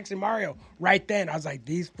 I texted Mario right then. I was like,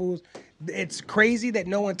 these fools. It's crazy that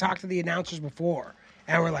no one talked to the announcers before,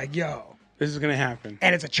 and we're like, yo. This is gonna happen.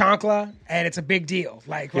 And it's a chancla, and it's a big deal.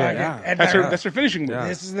 And That's her finishing move.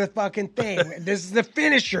 This is the fucking thing. This is the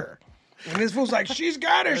finisher. And this fool's like, she's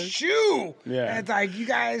got a shoe. Yeah. And it's like, you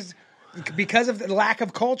guys, because of the lack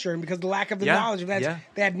of culture and because of the lack of the knowledge of that,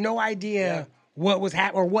 they had no idea what was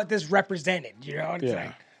happening or what this represented. You know? And it's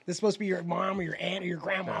like, this is supposed to be your mom or your aunt or your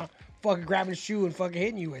grandma fucking grabbing a shoe and fucking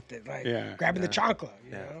hitting you with it. Grabbing the chancla,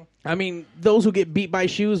 you know? I mean, those who get beat by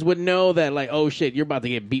shoes would know that, oh shit, you're about to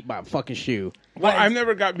get beat by a fucking shoe. Well, I've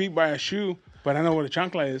never got beat by a shoe, but I know what a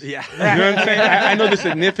chancla is. Yeah. You know what I'm saying? I know the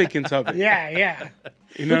significance of it. Yeah.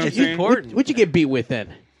 You know what I'm saying? Important. What'd you get beat with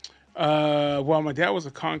then? Well, my dad was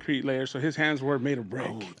a concrete layer, so his hands were made of brick.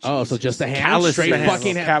 Oh, so just the hand? Callous Straight hands.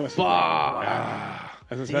 fucking hand. Callous.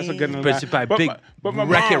 That's a good one. But it's by big my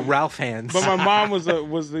Wreck-It mom- Ralph hands. But my mom was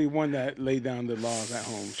the one that laid down the laws at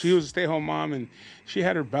home. She was a stay-home mom, and she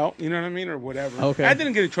had her belt, you know what I mean, or whatever. Okay. I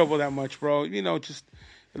didn't get in trouble that much, bro. You know, just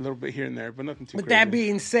a little bit here and there, but nothing too With crazy. that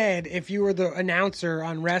being said, if you were the announcer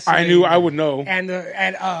on wrestling, I knew I would know. And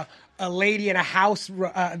a lady in a house,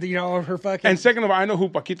 you know, her fucking. And second of all, I know who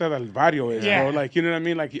Paquita del Barrio is, Yeah. bro. Like, you know what I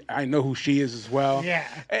mean? Like, I know who she is as well. Yeah.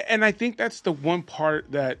 And I think that's the one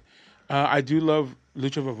part that I do love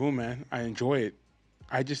Lucha Vavoom, man. I enjoy it.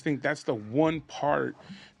 I just think that's the one part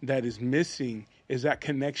that is missing is that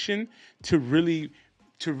connection to really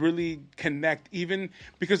connect, even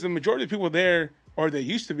because the majority of people there, or they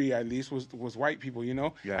used to be at least, was white people, you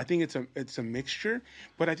know? Yeah. I think it's a mixture,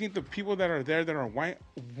 but I think the people that are there that are white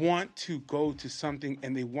want to go to something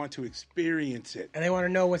and they want to experience it. And they want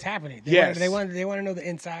to know what's happening. Yes. They want to know the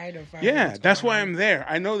inside of. Yeah, what's that's going why on. I'm there.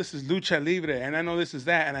 I know this is lucha libre, and I know this is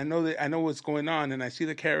that, and I know what's going on, and I see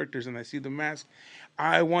the characters, and I see the mask.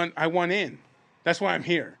 I want in. That's why I'm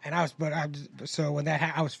here. And so when that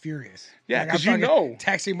happened, I was furious. Yeah, Like, 'cause I'm you fucking know.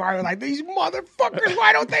 texting Mario like, these motherfuckers,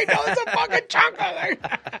 why don't they know it's a fucking chunker?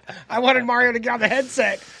 I wanted Mario to get on the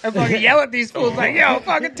headset and fucking yell at these fools like, yo,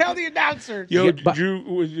 fucking tell the announcers. Yo, Get bu-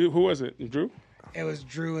 Drew, who was it? Drew? It was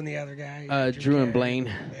Drew and the other guy. Drew and Carey.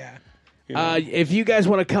 Blaine. Yeah. If you guys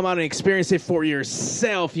want to come out and experience it for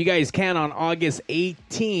yourself, you guys can on August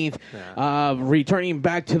 18th. Returning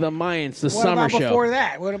back to the Mayans, the summer show. What about before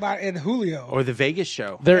that? What about in Julio? Or the Vegas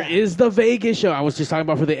show. There is the Vegas show. I was just talking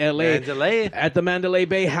about for the LA. Mandalay. At the Mandalay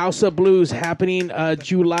Bay House of Blues happening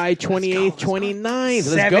July 28th,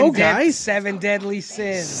 29th. Let's go, guys. 7 Deadly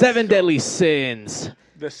Sins. 7 Deadly Sins.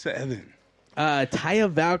 The 7.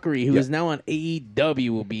 Taya Valkyrie, who is now on AEW,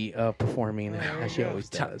 will be performing, as she always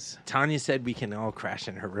does. Tanya said we can all crash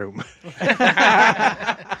in her room.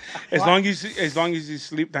 As long as you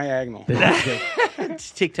sleep diagonal.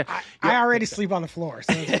 TikTok. I already sleep on the floor,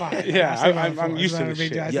 so it's fine. Yeah, I'm used to this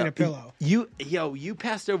shit. I need a pillow. You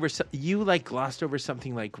passed over. You like glossed over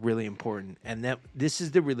something like really important, and that this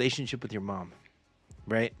is the relationship with your mom,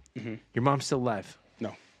 right? Mm-hmm. Your mom's still alive.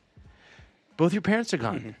 No. Both your parents are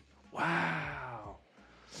gone. Mm-hmm. Wow.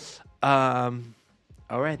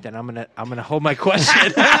 All right, then I'm gonna hold my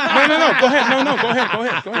question. No. Go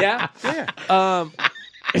ahead. Go ahead. Yeah.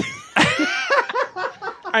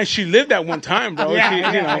 And she lived at one time, bro.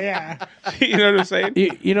 Yeah. You know what I'm saying?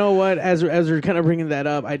 You know what? As we're kind of bringing that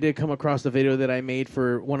up, I did come across the video that I made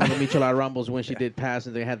for one of the Michelada Rumbles when she did pass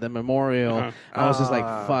and they had the memorial. I was just like,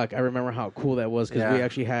 fuck. I remember how cool that was because we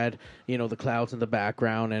actually had, the clouds in the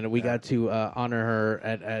background and we got to honor her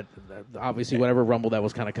at obviously whatever Rumble that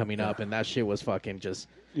was kind of coming up. And that shit was fucking just,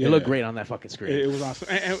 it looked great on that fucking screen. It was awesome.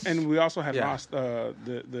 And we also had lost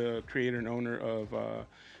the creator and owner of...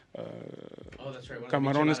 that's right.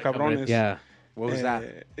 Cabrones. Yeah. What was that?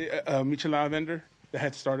 A Michelada vendor that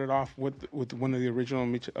had started off with one of the original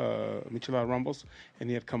Michelada Rumbles, and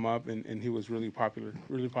he had come up and he was really popular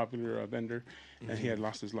vendor, and he had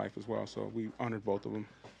lost his life as well. So we honored both of them.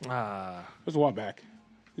 It was a while back.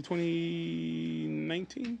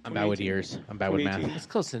 2019. I'm bad with years. I'm bad with math. That's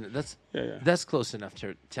close enough. That's close enough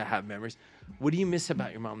to have memories. What do you miss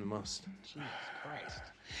about your mom the most? Jesus Christ.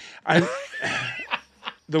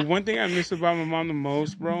 The one thing I miss about my mom the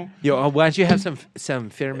most, bro. Yo, why don't you have some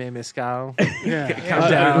firme mezcal? Yeah. Come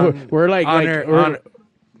down. We're like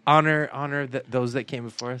honor those that came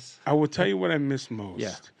before us. I will tell you what I miss most.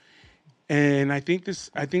 Yeah. And I think this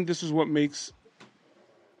is what makes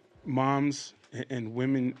moms and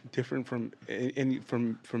women different from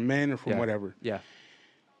men or from whatever. Yeah.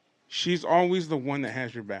 She's always the one that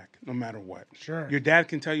has your back, no matter what. Sure. Your dad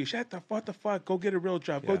can tell you, what the fuck, go get a real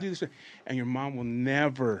job, go do this. And your mom will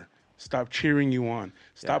never stop cheering you on,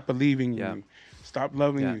 stop believing in you, stop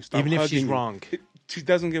loving you, stop even if hugging she's you. Wrong. She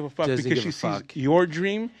doesn't give a fuck because she sees your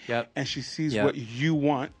dream and she sees what you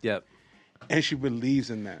want. Yep. And she believes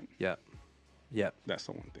in that. Yep. That's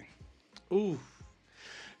the one thing. Ooh.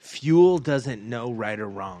 Fuel doesn't know right or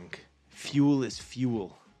wrong. Fuel is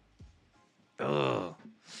fuel. Ugh.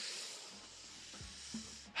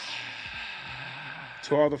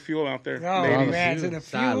 To all the fuel out there, Oh, ladies. man, to the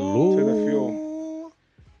Salud. To the fuel.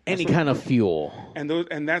 Any kind of fuel. And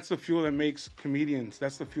that's the fuel that makes comedians.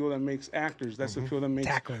 That's the fuel that makes actors. That's the fuel that makes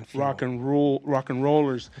Tackling fuel. rock and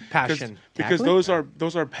rollers. Passion. Because those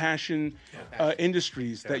are passion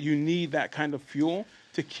industries that you need that kind of fuel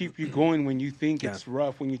to keep you going when you think it's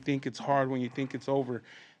rough, when you think it's hard, when you think it's over.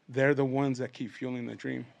 They're the ones that keep fueling the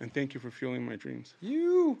dream. And thank you for fueling my dreams.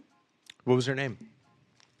 What was her name?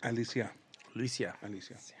 Alicia. Alicia.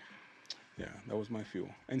 Yeah, that was my fuel.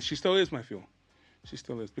 And she still is my fuel. She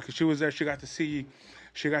still is. Because she was there. She got to see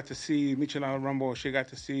Michelada Rumble. She got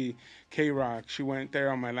to see K-Rock. She went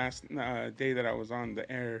there on my last day that I was on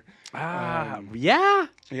the air. Yeah?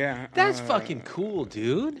 Yeah. That's fucking cool,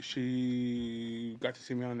 dude. She got to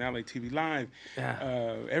see me on LA TV Live.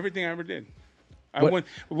 Yeah. Everything I ever did. I played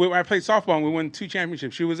softball and we won 2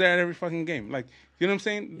 championships. She was there at every fucking game. Like, you know what I'm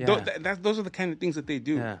saying? Yeah. Those are the kind of things that they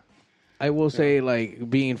do. Yeah. I will say, like,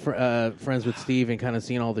 being friends with Steve and kind of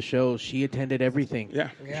seeing all the shows, she attended everything.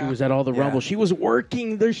 Yeah. She was at all the Rumbles. She was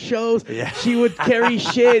working the shows. Yeah. She would carry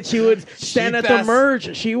shit. She would stand at the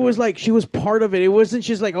merch. She was part of it. It wasn't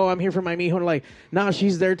just like, oh, I'm here for my mijo. Like, no,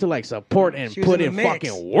 she's there to, like, support and put in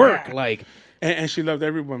fucking work. Yeah. Like, And she loved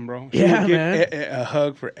everyone, bro. She Yeah, would give man. a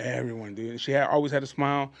hug for everyone, dude. She always had a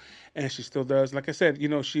smile, and she still does. Like I said,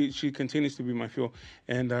 she continues to be my fuel.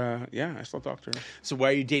 And, I still talk to her. So why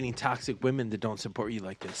are you dating toxic women that don't support you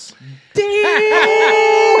like this?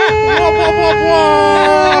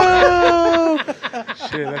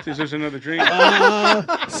 Shit, that's just another drink.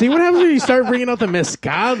 see what happens when you start bringing out the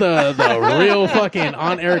mezcal, the real fucking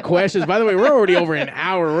on-air questions. By the way, we're already over an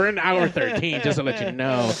hour. We're in hour 13, just to let you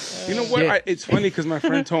know. You know what? It's funny because my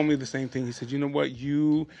friend told me the same thing. He said, you know what?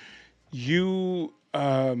 You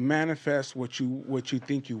manifest what you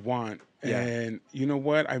think you want. Yeah. And you know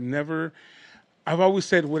what? I've never I've always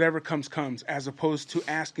said whatever comes, as opposed to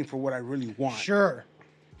asking for what I really want. Sure.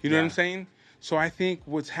 You know what I'm saying? So I think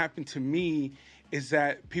what's happened to me is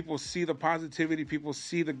that people see the positivity, people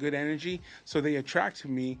see the good energy, so they attract to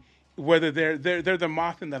me. Whether they're the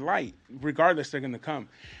moth in the light, regardless, they're going to come.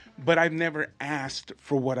 But I've never asked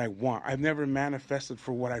for what I want. I've never manifested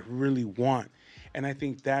for what I really want, and I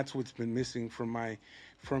think that's what's been missing from my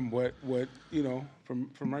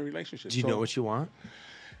relationship. Do you know what you want?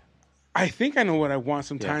 I think I know what I want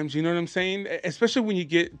sometimes. You know what I'm saying? Especially when you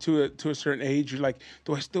get to a certain age, you're like,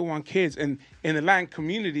 do I still want kids? And in the Latin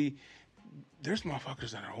community, there's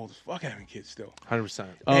motherfuckers that are old as fuck having kids still. 100%.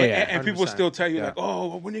 Oh, yeah. And people 100%. still tell you like, oh,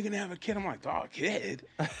 well, when are you gonna have a kid? I'm like, oh, a kid?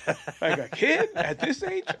 Like a kid at this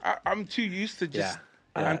age? I'm too used to just.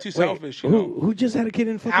 I'm too selfish. You know? Who just had a kid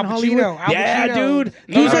in fucking Al Pacino, Hollywood? Al Yeah, Pacino. dude.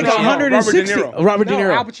 No, He was no, like no, no. 160. Robert De Niro. Robert De No,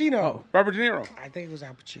 Niro. Al Pacino. Robert De Niro. I think it was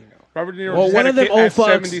Al Pacino. Robert De Niro. Well, just one had of a them kid old at fucks.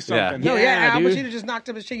 70 something. No, Yeah, Al dude. Pacino just knocked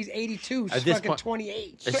up his shit. He's 82. She's At this fucking point-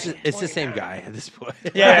 28. It's the same guy at this point.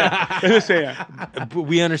 Yeah. But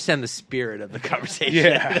we understand the spirit of the conversation.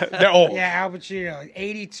 Yeah. They're old. Yeah, Al Pacino,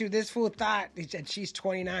 82. This fool thought that she's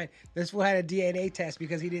 29. This fool had a DNA test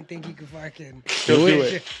because he didn't think he could fucking Still do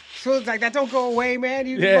it. So it's like, that don't go away, man.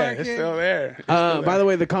 You Yeah, fucking, it's still there. It's still By there. the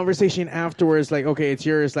way, the conversation afterwards, like, okay, it's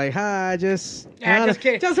yours. Like, hi, just just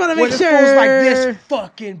kidding. just want to When make this sure. fool's like, this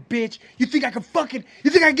fucking bitch. You think I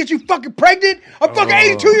can get you fucking pregnant? I'm fucking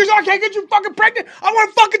 82 years old. I can't get you fucking pregnant. I want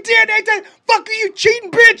a fucking DNA test. Fuck you,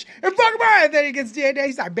 cheating bitch. And fuck my. And then he gets DNA.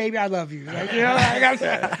 He's like, baby, I love you. Like, you know,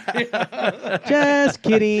 Just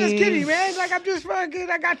kidding. just kidding, man. Like, I'm just fucking,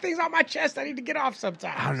 I got things on my chest I need to get off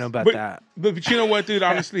sometimes. I don't know about But, that. but you know what, dude?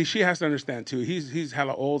 Honestly, she has to understand too. He's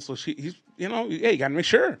hella old, so he's you gotta make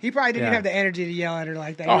sure. He probably didn't Yeah. have the energy to yell at her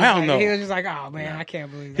like that. Oh, He was hell like- no. He was just like, oh, man, I can't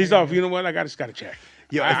believe that. He's off. You know what? I just gotta check.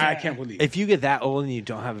 Yo, I can't believe. If you get that old and you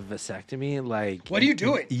don't have a vasectomy, like, What are you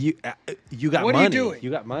doing? You got What are you money. doing? You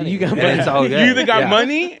got money. You got And money. It's all You good. either got Yeah.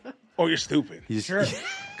 money or you're stupid. You just- Sure.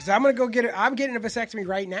 Because I'm going to go get it. I'm getting a vasectomy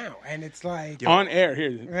right now. And it's like, On air here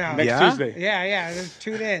Yeah. next Yeah? Tuesday. yeah, just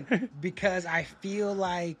tune in. Because I feel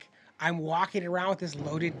like I'm walking around with this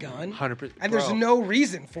loaded gun. 100%. And there's Bro. no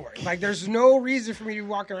reason for it. Like, there's no reason for me to be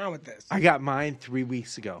walking around with this. I got mine 3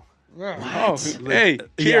 weeks ago. Ugh. Oh, hey,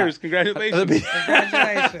 cheers! Yeah. Congratulations.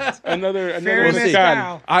 Congratulations. another Very one.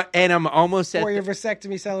 mezcal And I'm almost at for your the,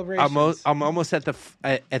 vasectomy celebrations. I'm almost at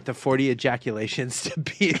the 40 ejaculations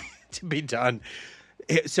to be done.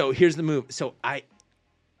 So here's the move. So I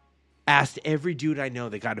asked every dude I know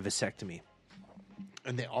that got a vasectomy,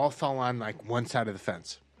 and they all fell on like one side of the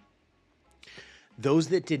fence. Those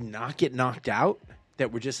that did not get knocked out,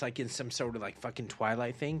 that were just like in some sort of like fucking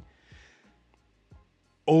Twilight thing,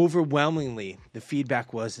 overwhelmingly the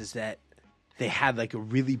feedback is that they had like a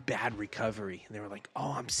really bad recovery, and they were like,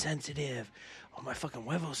 "Oh, I'm sensitive. Oh, my fucking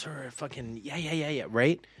huevos hurt. Fucking yeah,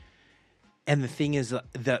 right." And the thing is,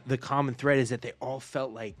 the common thread is that they all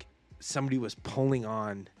felt like somebody was pulling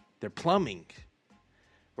on their plumbing,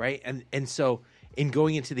 right? And so in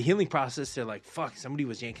going into the healing process, they're like, "Fuck, somebody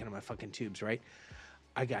was yanking on my fucking tubes," right?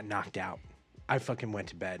 I got knocked out. I fucking went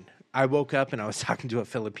to bed. I woke up and I was talking to a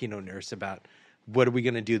Filipino nurse about, what are we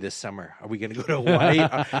going to do this summer? Are we going to go to Hawaii?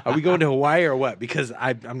 Are we going to Hawaii or what? Because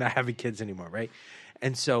I'm not having kids anymore, right?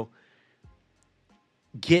 And so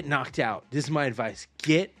get knocked out. This is my advice.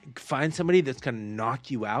 Find somebody that's going to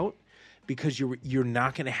knock you out, because you're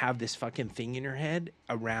not going to have this fucking thing in your head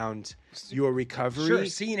around your recovery. Sure,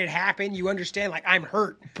 seeing it happen, you understand, like, I'm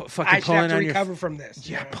hurt. Fucking I should pulling have to on your- recover from this.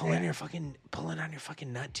 Yeah, you know? pulling on your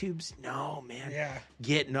fucking nut tubes. No, man. Yeah.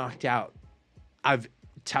 Get knocked out. I've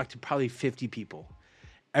talked to probably 50 people.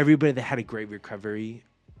 Everybody that had a great recovery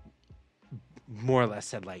more or less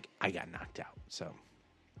said, like, I got knocked out. So,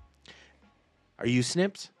 are you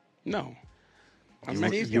snipped? No, I'm He's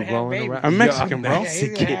Mexican. gonna have babies. I'm Mexican, bro. Yeah, he's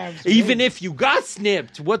gonna have some Even babies. if you got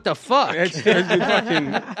snipped, what the fuck? It's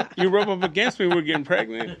fucking. You rub up against me, we're getting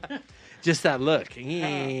pregnant. Just that look.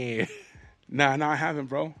 Nah, I haven't,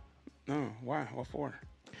 bro. No, why? What for?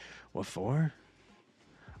 What for?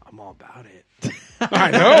 I'm all about it.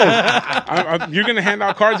 I know. You're gonna hand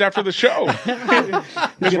out cards after the show.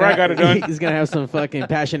 That's where I got it done. He's gonna have some fucking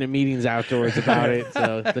passionate meetings afterwards about it.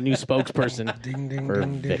 So the new spokesperson for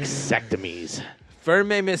vasectomies.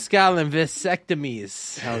 Ferme mezcal and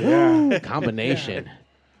vasectomies. Hell yeah. Combination.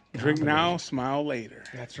 Drink now, smile later.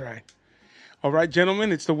 That's right. All right,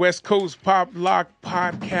 gentlemen, it's the West Coast Pop Lock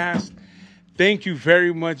Podcast. Thank you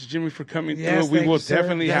very much, Jimmy, for coming Yes, through. We thank will you, sir.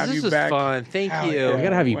 definitely Yes, have this you was back. fun. Thank Hell you. yeah. We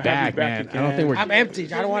gotta have you We'll back, have you man. back I don't think we're. I'm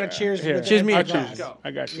empty. I don't want to cheers. Here, with Cheers the me. empty Cheers. glass.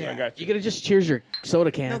 I got you. Yeah. I got You you. gotta just cheers your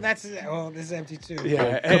soda can. No, that's this is empty too.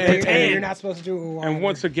 Yeah, And you're not supposed to do it with water. And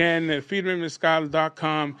once again,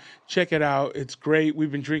 feedmemescal.com. Check it out. It's great.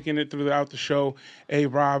 We've been drinking it throughout the show. Hey,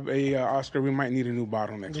 Rob, hey, Oscar, we might need a new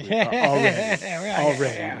bottle next week.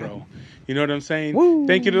 Already, bro. You know what I'm saying? Woo.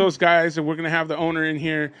 Thank you to those guys. And we're going to have the owner in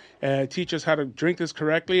here teach us how to drink this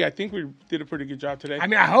correctly. I think we did a pretty good job today. I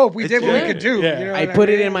mean, I hope we did what we good. could do. Yeah. You know I what put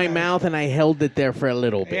it mean? in my mouth and I held it there for a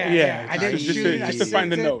little bit. Yeah, I didn't just shoot to- it. I just to find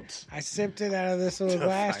the sipped it. notes. I sipped it out of this little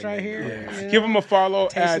glass right here. You know? Give them a follow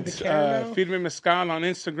Tasted at the caramel. Feed Me Mescal on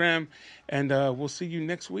Instagram. And we'll see you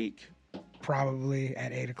next week Probably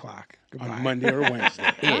at 8 o'clock. Goodbye. on Monday or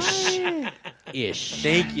Wednesday. Ish.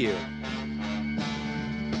 Thank you.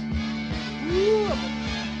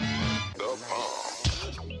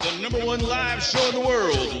 The number one live show in the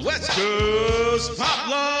world, West Coast Pop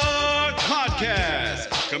Log Podcast.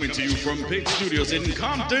 Coming to you from Pig Studios in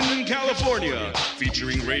Compton, California.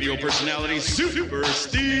 Featuring radio personality Super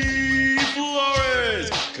Steve Flores.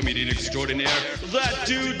 Comedian extraordinaire, that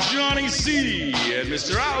dude Johnny C. And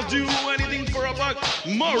Mr. I'll Do Anything for a Buck,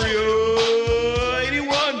 Mario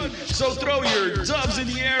 81. So throw your dubs in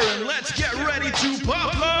the air and let's get ready to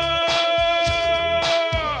pop log.